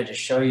excited to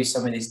show you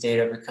some of these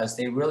data because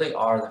they really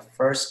are the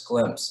first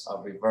glimpse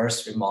of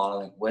reverse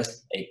remodeling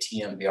with a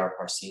TMVR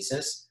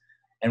prosthesis.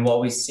 And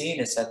what we've seen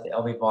is that the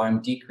LV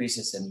volume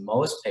decreases in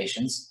most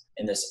patients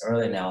in this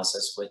early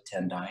analysis with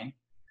Tendyne.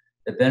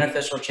 The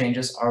beneficial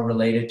changes are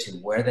related to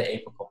where the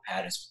apical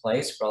pad is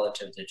placed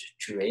relative to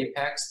true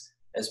apex,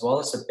 as well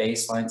as the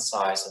baseline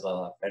size of the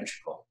left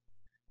ventricle.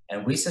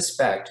 And we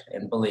suspect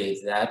and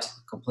believe that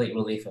complete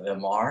relief of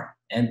MR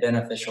and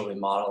beneficial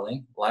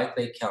remodeling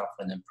likely account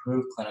for the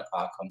improved clinical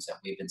outcomes that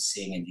we've been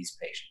seeing in these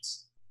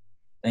patients.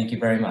 Thank you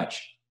very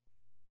much.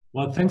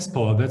 Well, thanks,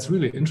 Paul. That's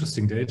really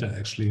interesting data,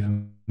 actually.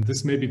 And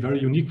this may be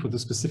very unique for the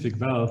specific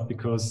valve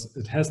because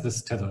it has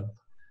this tether.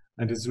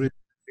 And it's really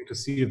interesting to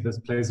see if this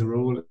plays a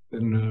role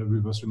in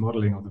reverse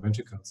remodeling of the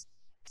ventricles.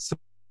 So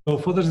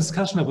for the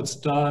discussion, I would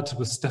start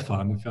with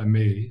Stephan, if I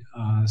may.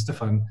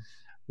 Stephan,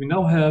 we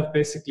now have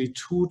basically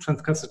two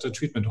transcatheter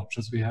treatment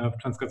options. We have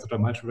transcatheter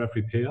mitral valve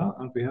repair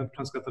and we have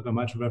transcatheter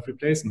mitral valve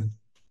replacement.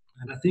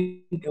 And I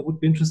think I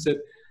would be interested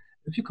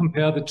if you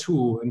compare the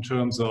two in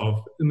terms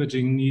of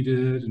imaging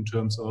needed, in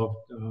terms of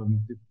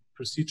the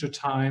procedure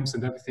times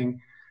and everything.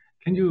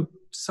 Can you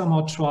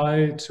somehow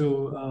try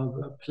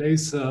to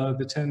place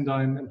the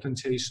Tendyne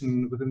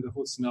implantation within the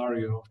whole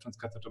scenario of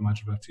transcatheter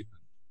mitral valve treatment?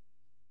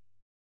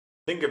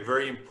 I think a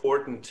very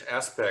important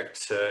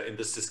aspect in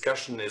this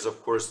discussion is,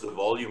 of course, the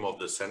volume of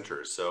the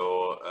center.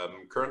 So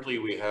currently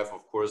we have,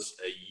 of course,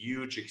 a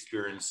huge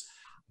experience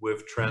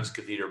with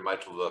transcatheter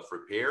mitral valve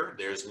repair.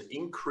 There's an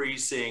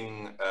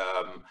increasing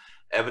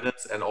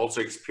evidence and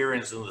also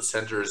experience in the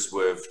centers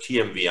with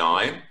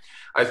TMVI.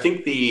 I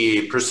think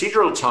the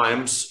procedural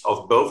times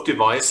of both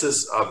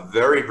devices are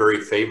very,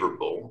 very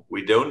favorable.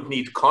 We don't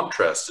need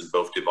contrast in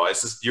both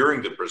devices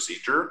during the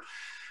procedure.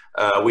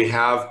 We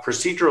have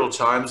procedural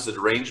times that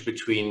range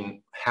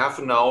between half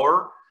an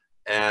hour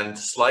and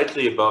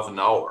slightly above an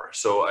hour.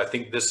 So I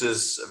think this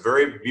is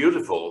very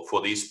beautiful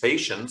for these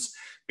patients,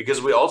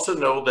 because we also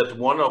know that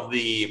one of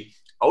the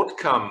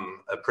outcome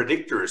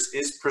predictors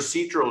is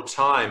procedural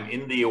time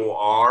in the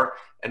OR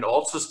and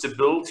also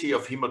stability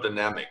of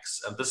hemodynamics.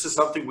 And this is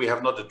something we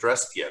have not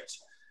addressed yet.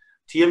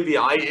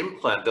 TMVI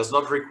implant does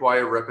not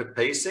require rapid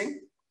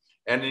pacing.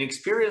 And in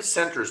experienced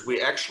centers,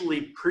 we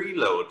actually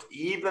preload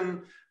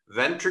even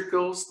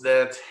ventricles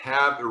that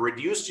have a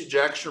reduced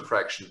ejection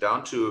fraction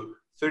down to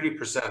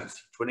 30%,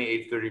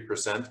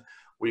 28-30%.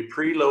 We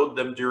preload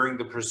them during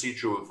the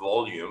procedure with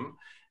volume.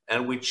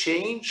 And we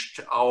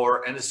changed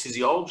our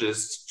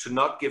anesthesiologists to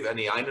not give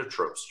any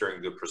inotropes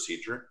during the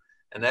procedure.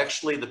 And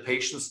actually the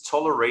patients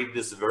tolerate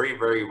this very,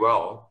 very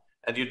well.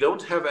 And you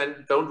don't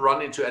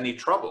run into any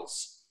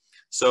troubles.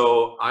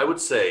 So I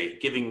would say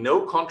giving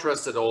no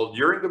contrast at all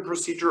during the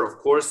procedure. Of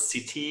course,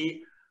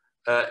 CT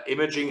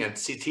imaging and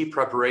CT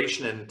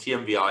preparation in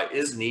TMVI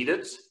is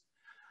needed.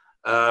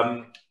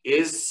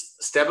 Is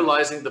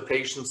stabilizing the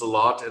patients a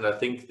lot. And I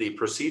think the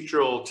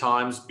procedural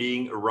times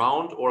being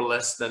around or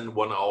less than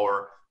 1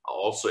 hour are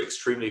also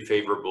extremely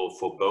favorable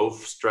for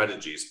both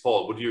strategies.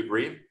 Paul, would you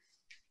agree?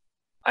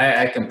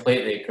 I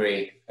completely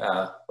agree.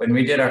 When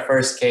we did our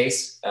first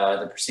case,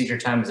 the procedure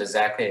time was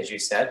exactly as you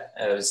said.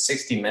 It was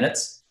 60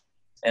 minutes.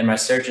 And my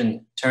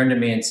surgeon turned to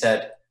me and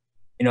said,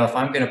 you know, if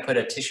I'm going to put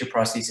a tissue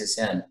prosthesis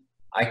in,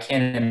 I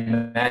can't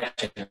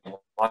imagine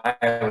why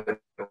I would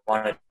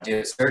want to do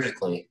it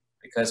surgically,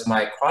 because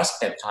my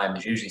cross-clamp time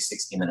is usually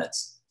 60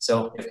 minutes.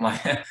 So if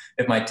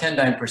my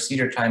Tendyne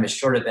procedure time is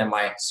shorter than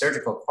my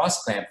surgical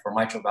cross-clamp for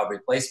mitral valve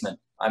replacement,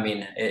 I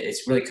mean,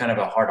 it's really kind of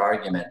a hard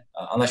argument,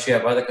 unless you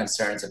have other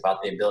concerns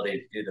about the ability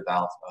to do the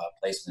valve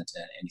placement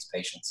in these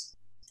patients.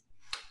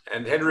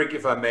 And Hendrik,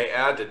 if I may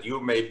add, and you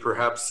may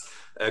perhaps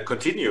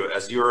continue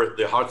as you're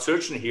the heart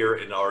surgeon here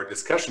in our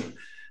discussion,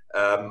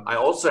 I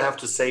also have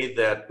to say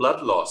that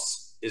blood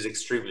loss is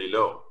extremely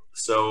low.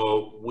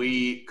 So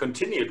we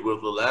continued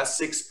with the last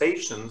 6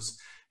 patients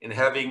in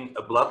having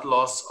a blood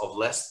loss of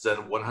less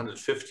than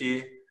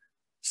 150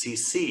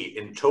 cc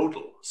in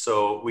total.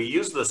 So we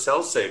use the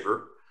cell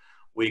saver,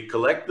 we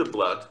collect the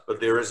blood, but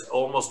there is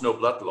almost no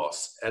blood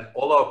loss. And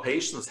all our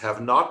patients have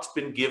not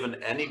been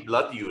given any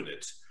blood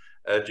unit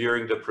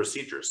during the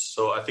procedures.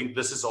 So I think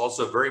this is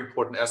also a very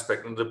important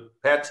aspect, and the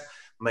PET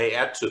may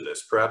add to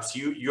this. Perhaps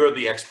you're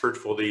the expert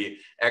for the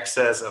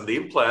access and the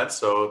implants,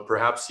 so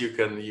perhaps you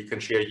can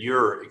share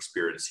your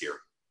experience here.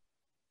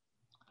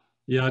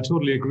 Yeah, I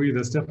totally agree.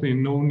 There's definitely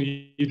no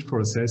need for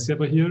a cell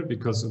saver here,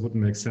 because it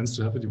wouldn't make sense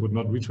to have it. You would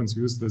not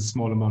retransfuse this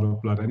small amount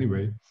of blood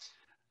anyway.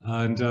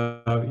 And,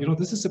 you know,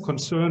 this is a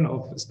concern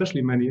of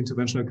especially many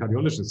interventional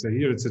cardiologists. They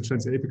hear it's a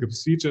transapical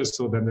procedure,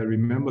 so then they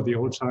remember the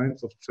old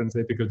times of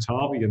transapical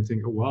TAVI and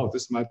think, oh, wow,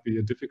 this might be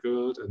a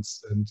difficult and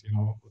you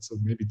know, also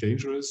maybe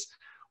dangerous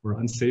or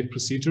unsafe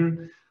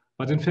procedure.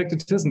 But in fact,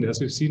 it isn't,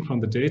 as we've seen from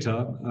the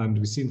data, and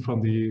we've seen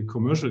from the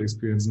commercial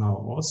experience now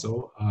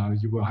also.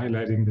 You were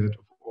highlighting that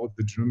of all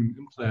the German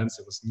implants,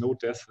 there was no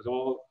death at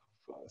all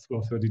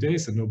throughout 30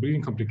 days and no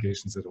bleeding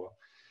complications at all.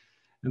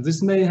 And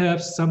this may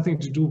have something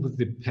to do with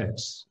the PET,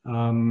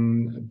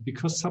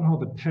 because somehow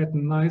the PET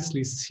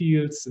nicely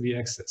seals the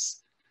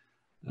access.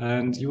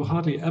 And you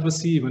hardly ever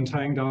see, when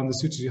tying down the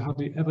suture, you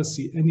hardly ever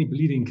see any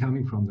bleeding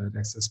coming from that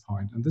access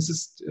point. And this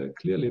is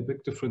clearly a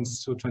big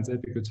difference to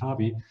transapical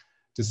TAVI,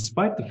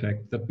 despite the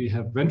fact that we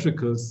have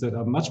ventricles that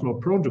are much more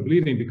prone to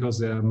bleeding because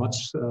they are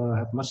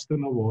have much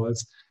thinner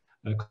walls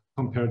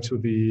compared to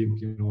the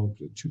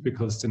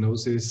typical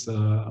stenosis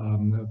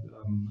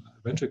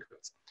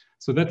ventricles.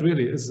 So that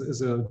really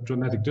is a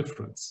dramatic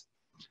difference.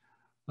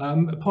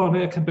 Paul,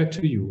 may I come back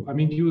to you? I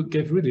mean, you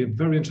gave really a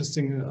very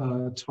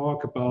interesting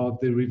talk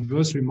about the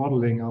reverse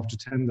remodeling after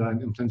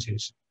Tendyne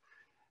implantation.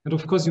 And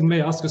of course, you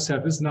may ask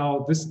yourself, is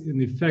now this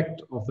an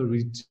effect of the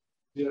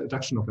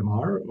reduction of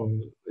MR, or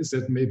is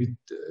that maybe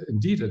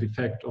indeed an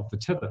effect of the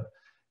tether?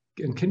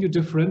 And can you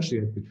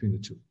differentiate between the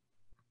two?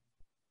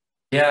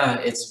 Yeah,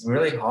 it's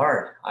really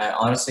hard.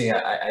 Honestly,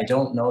 I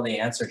don't know the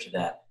answer to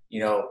that. You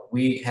know,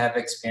 we have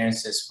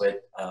experiences with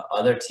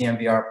other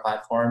TMVR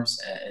platforms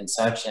and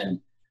such, and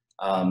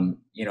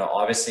you know,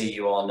 obviously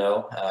you all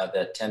know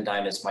that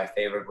Tendyne is my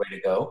favorite way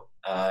to go,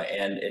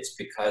 and it's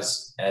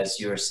because, as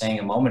you were saying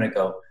a moment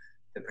ago,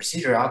 the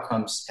procedure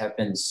outcomes have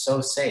been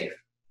so safe.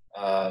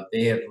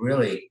 They have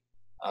really,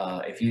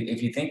 if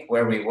you think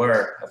where we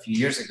were a few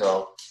years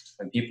ago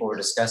when people were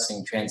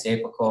discussing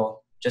transapical,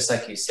 just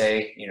like you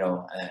say, you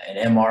know,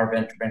 an MR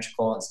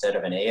ventricle instead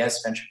of an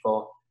AS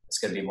ventricle, it's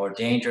going to be more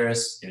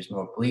dangerous, there's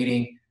more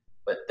bleeding,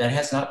 but that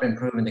has not been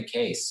proven the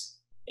case,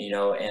 you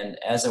know. And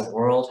as the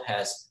world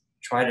has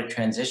tried to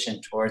transition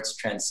towards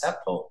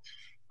transeptal,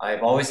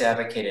 I've always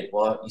advocated,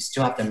 well, you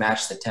still have to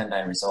match the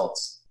Tendyne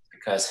results,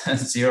 because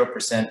 0%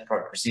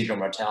 procedural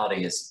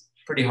mortality is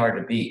pretty hard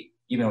to beat,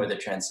 even with a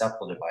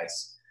transeptal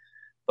device.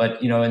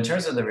 But, you know, in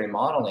terms of the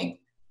remodeling,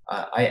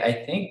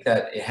 I think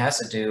that it has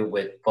to do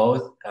with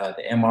both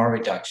the MR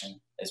reduction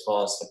as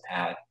well as the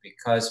pad,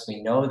 because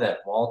we know that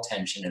wall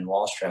tension and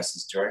wall stress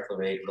is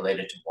directly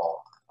related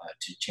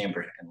to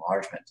chamber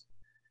enlargement.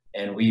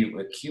 And we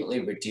acutely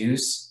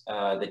reduce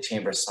the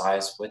chamber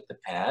size with the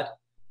pad.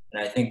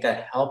 And I think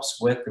that helps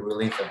with the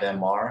relief of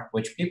MR,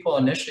 which people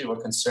initially were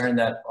concerned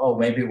that, oh,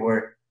 maybe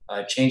we're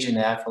changing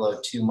the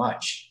afterload too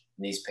much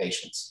in these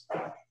patients.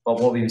 But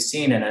what we've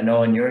seen, and I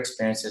know in your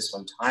experiences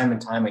from time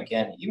and time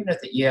again, even if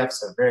the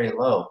EFs are very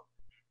low,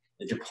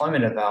 the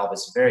deployment of valve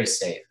is very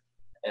safe.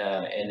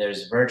 And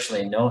there's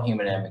virtually no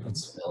hemodynamic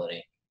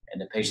instability,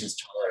 and the patients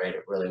tolerate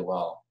it really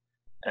well.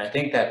 And I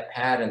think that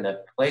pad and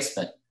the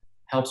placement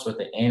helps with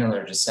the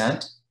annular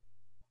descent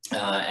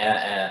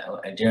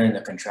during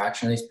the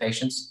contraction of these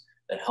patients.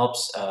 That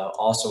helps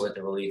also with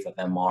the relief of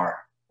MR,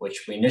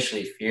 which we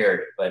initially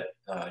feared, but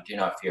do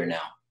not fear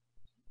now.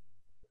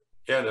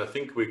 Yeah, and I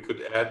think we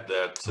could add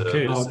that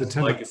okay, this is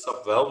like a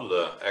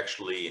subvalvular,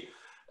 actually,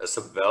 a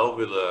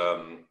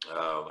subvalvular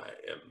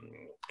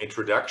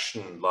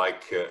introduction,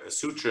 like a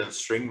suture and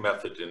string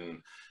method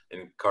in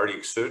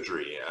cardiac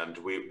surgery. And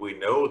we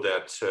know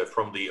that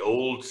from the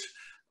old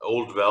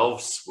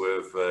valves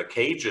with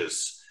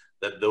cages,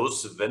 that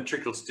those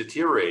ventricles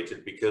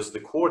deteriorated because the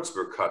cords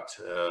were cut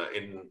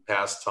in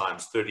past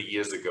times 30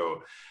 years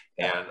ago.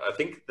 And I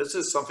think this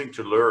is something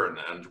to learn,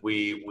 and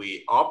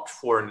we opt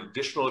for an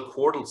additional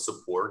chordal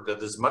support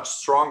that is much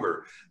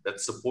stronger,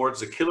 that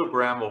supports a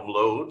kilogram of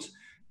load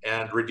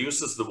and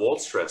reduces the wall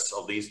stress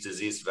of these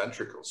diseased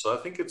ventricles. So I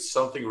think it's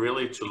something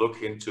really to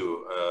look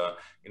into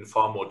in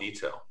far more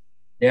detail.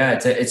 Yeah,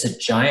 it's a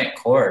giant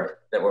cord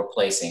that we're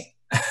placing.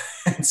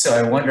 So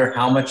I wonder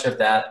how much of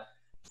that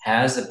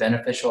has a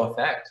beneficial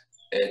effect.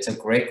 It's a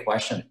great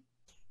question.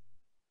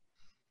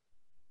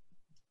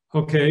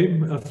 Okay,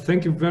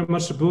 thank you very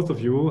much to both of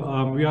you.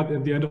 We are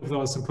at the end of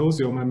our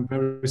symposium. I'm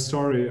very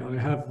sorry. I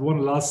have one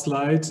last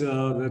slide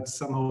that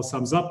somehow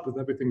sums up with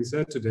everything we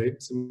said today.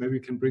 So maybe we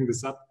can bring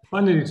this up.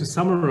 Finally, to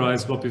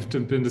summarize what we've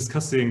been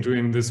discussing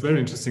during this very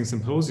interesting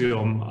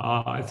symposium,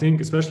 I think,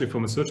 especially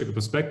from a surgical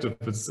perspective,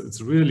 it's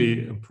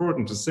really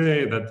important to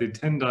say that the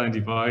Tendyne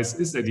device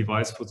is a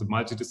device for the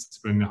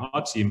multidisciplinary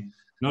heart team,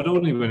 not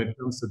only when it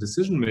comes to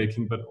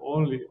decision-making, but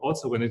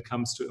also when it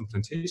comes to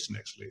implantation,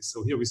 actually.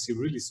 So here we see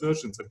really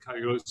surgeons and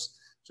cardiologists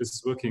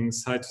just working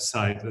side to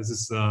side. This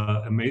is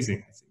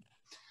amazing, I think.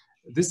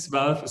 This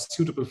valve is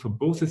suitable for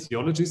both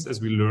etiologies, as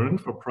we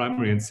learned, for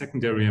primary and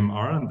secondary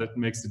MR, and that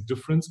makes a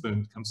difference when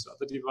it comes to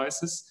other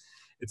devices.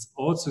 It's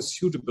also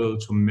suitable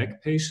to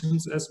MEC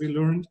patients, as we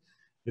learned.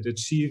 It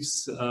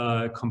achieves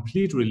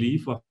complete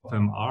relief of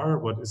MR,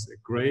 what is a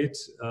great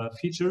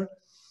feature.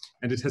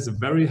 And it has a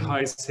very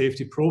high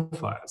safety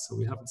profile. So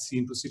we haven't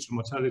seen procedural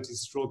mortality,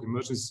 stroke,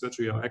 emergency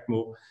surgery, or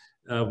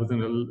ECMO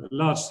within a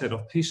large set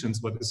of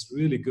patients, what is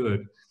really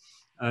good.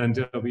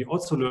 And we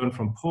also learned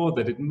from Paul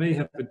that it may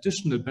have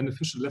additional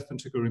beneficial left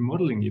ventricular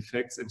remodeling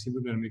effects and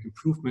hemodynamic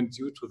improvement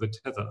due to the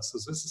tether. So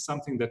this is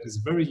something that is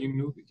very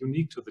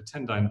unique to the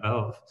Tendyne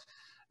valve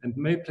and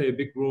may play a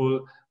big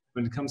role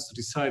when it comes to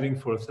deciding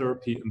for a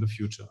therapy in the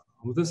future.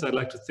 And with this, I'd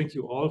like to thank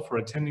you all for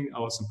attending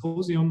our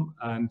symposium,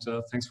 and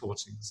thanks for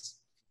watching this.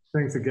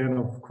 Thanks again,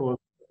 of course,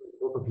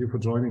 both of you for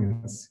joining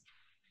us.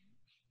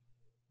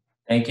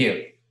 Thank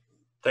you.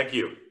 Thank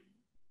you.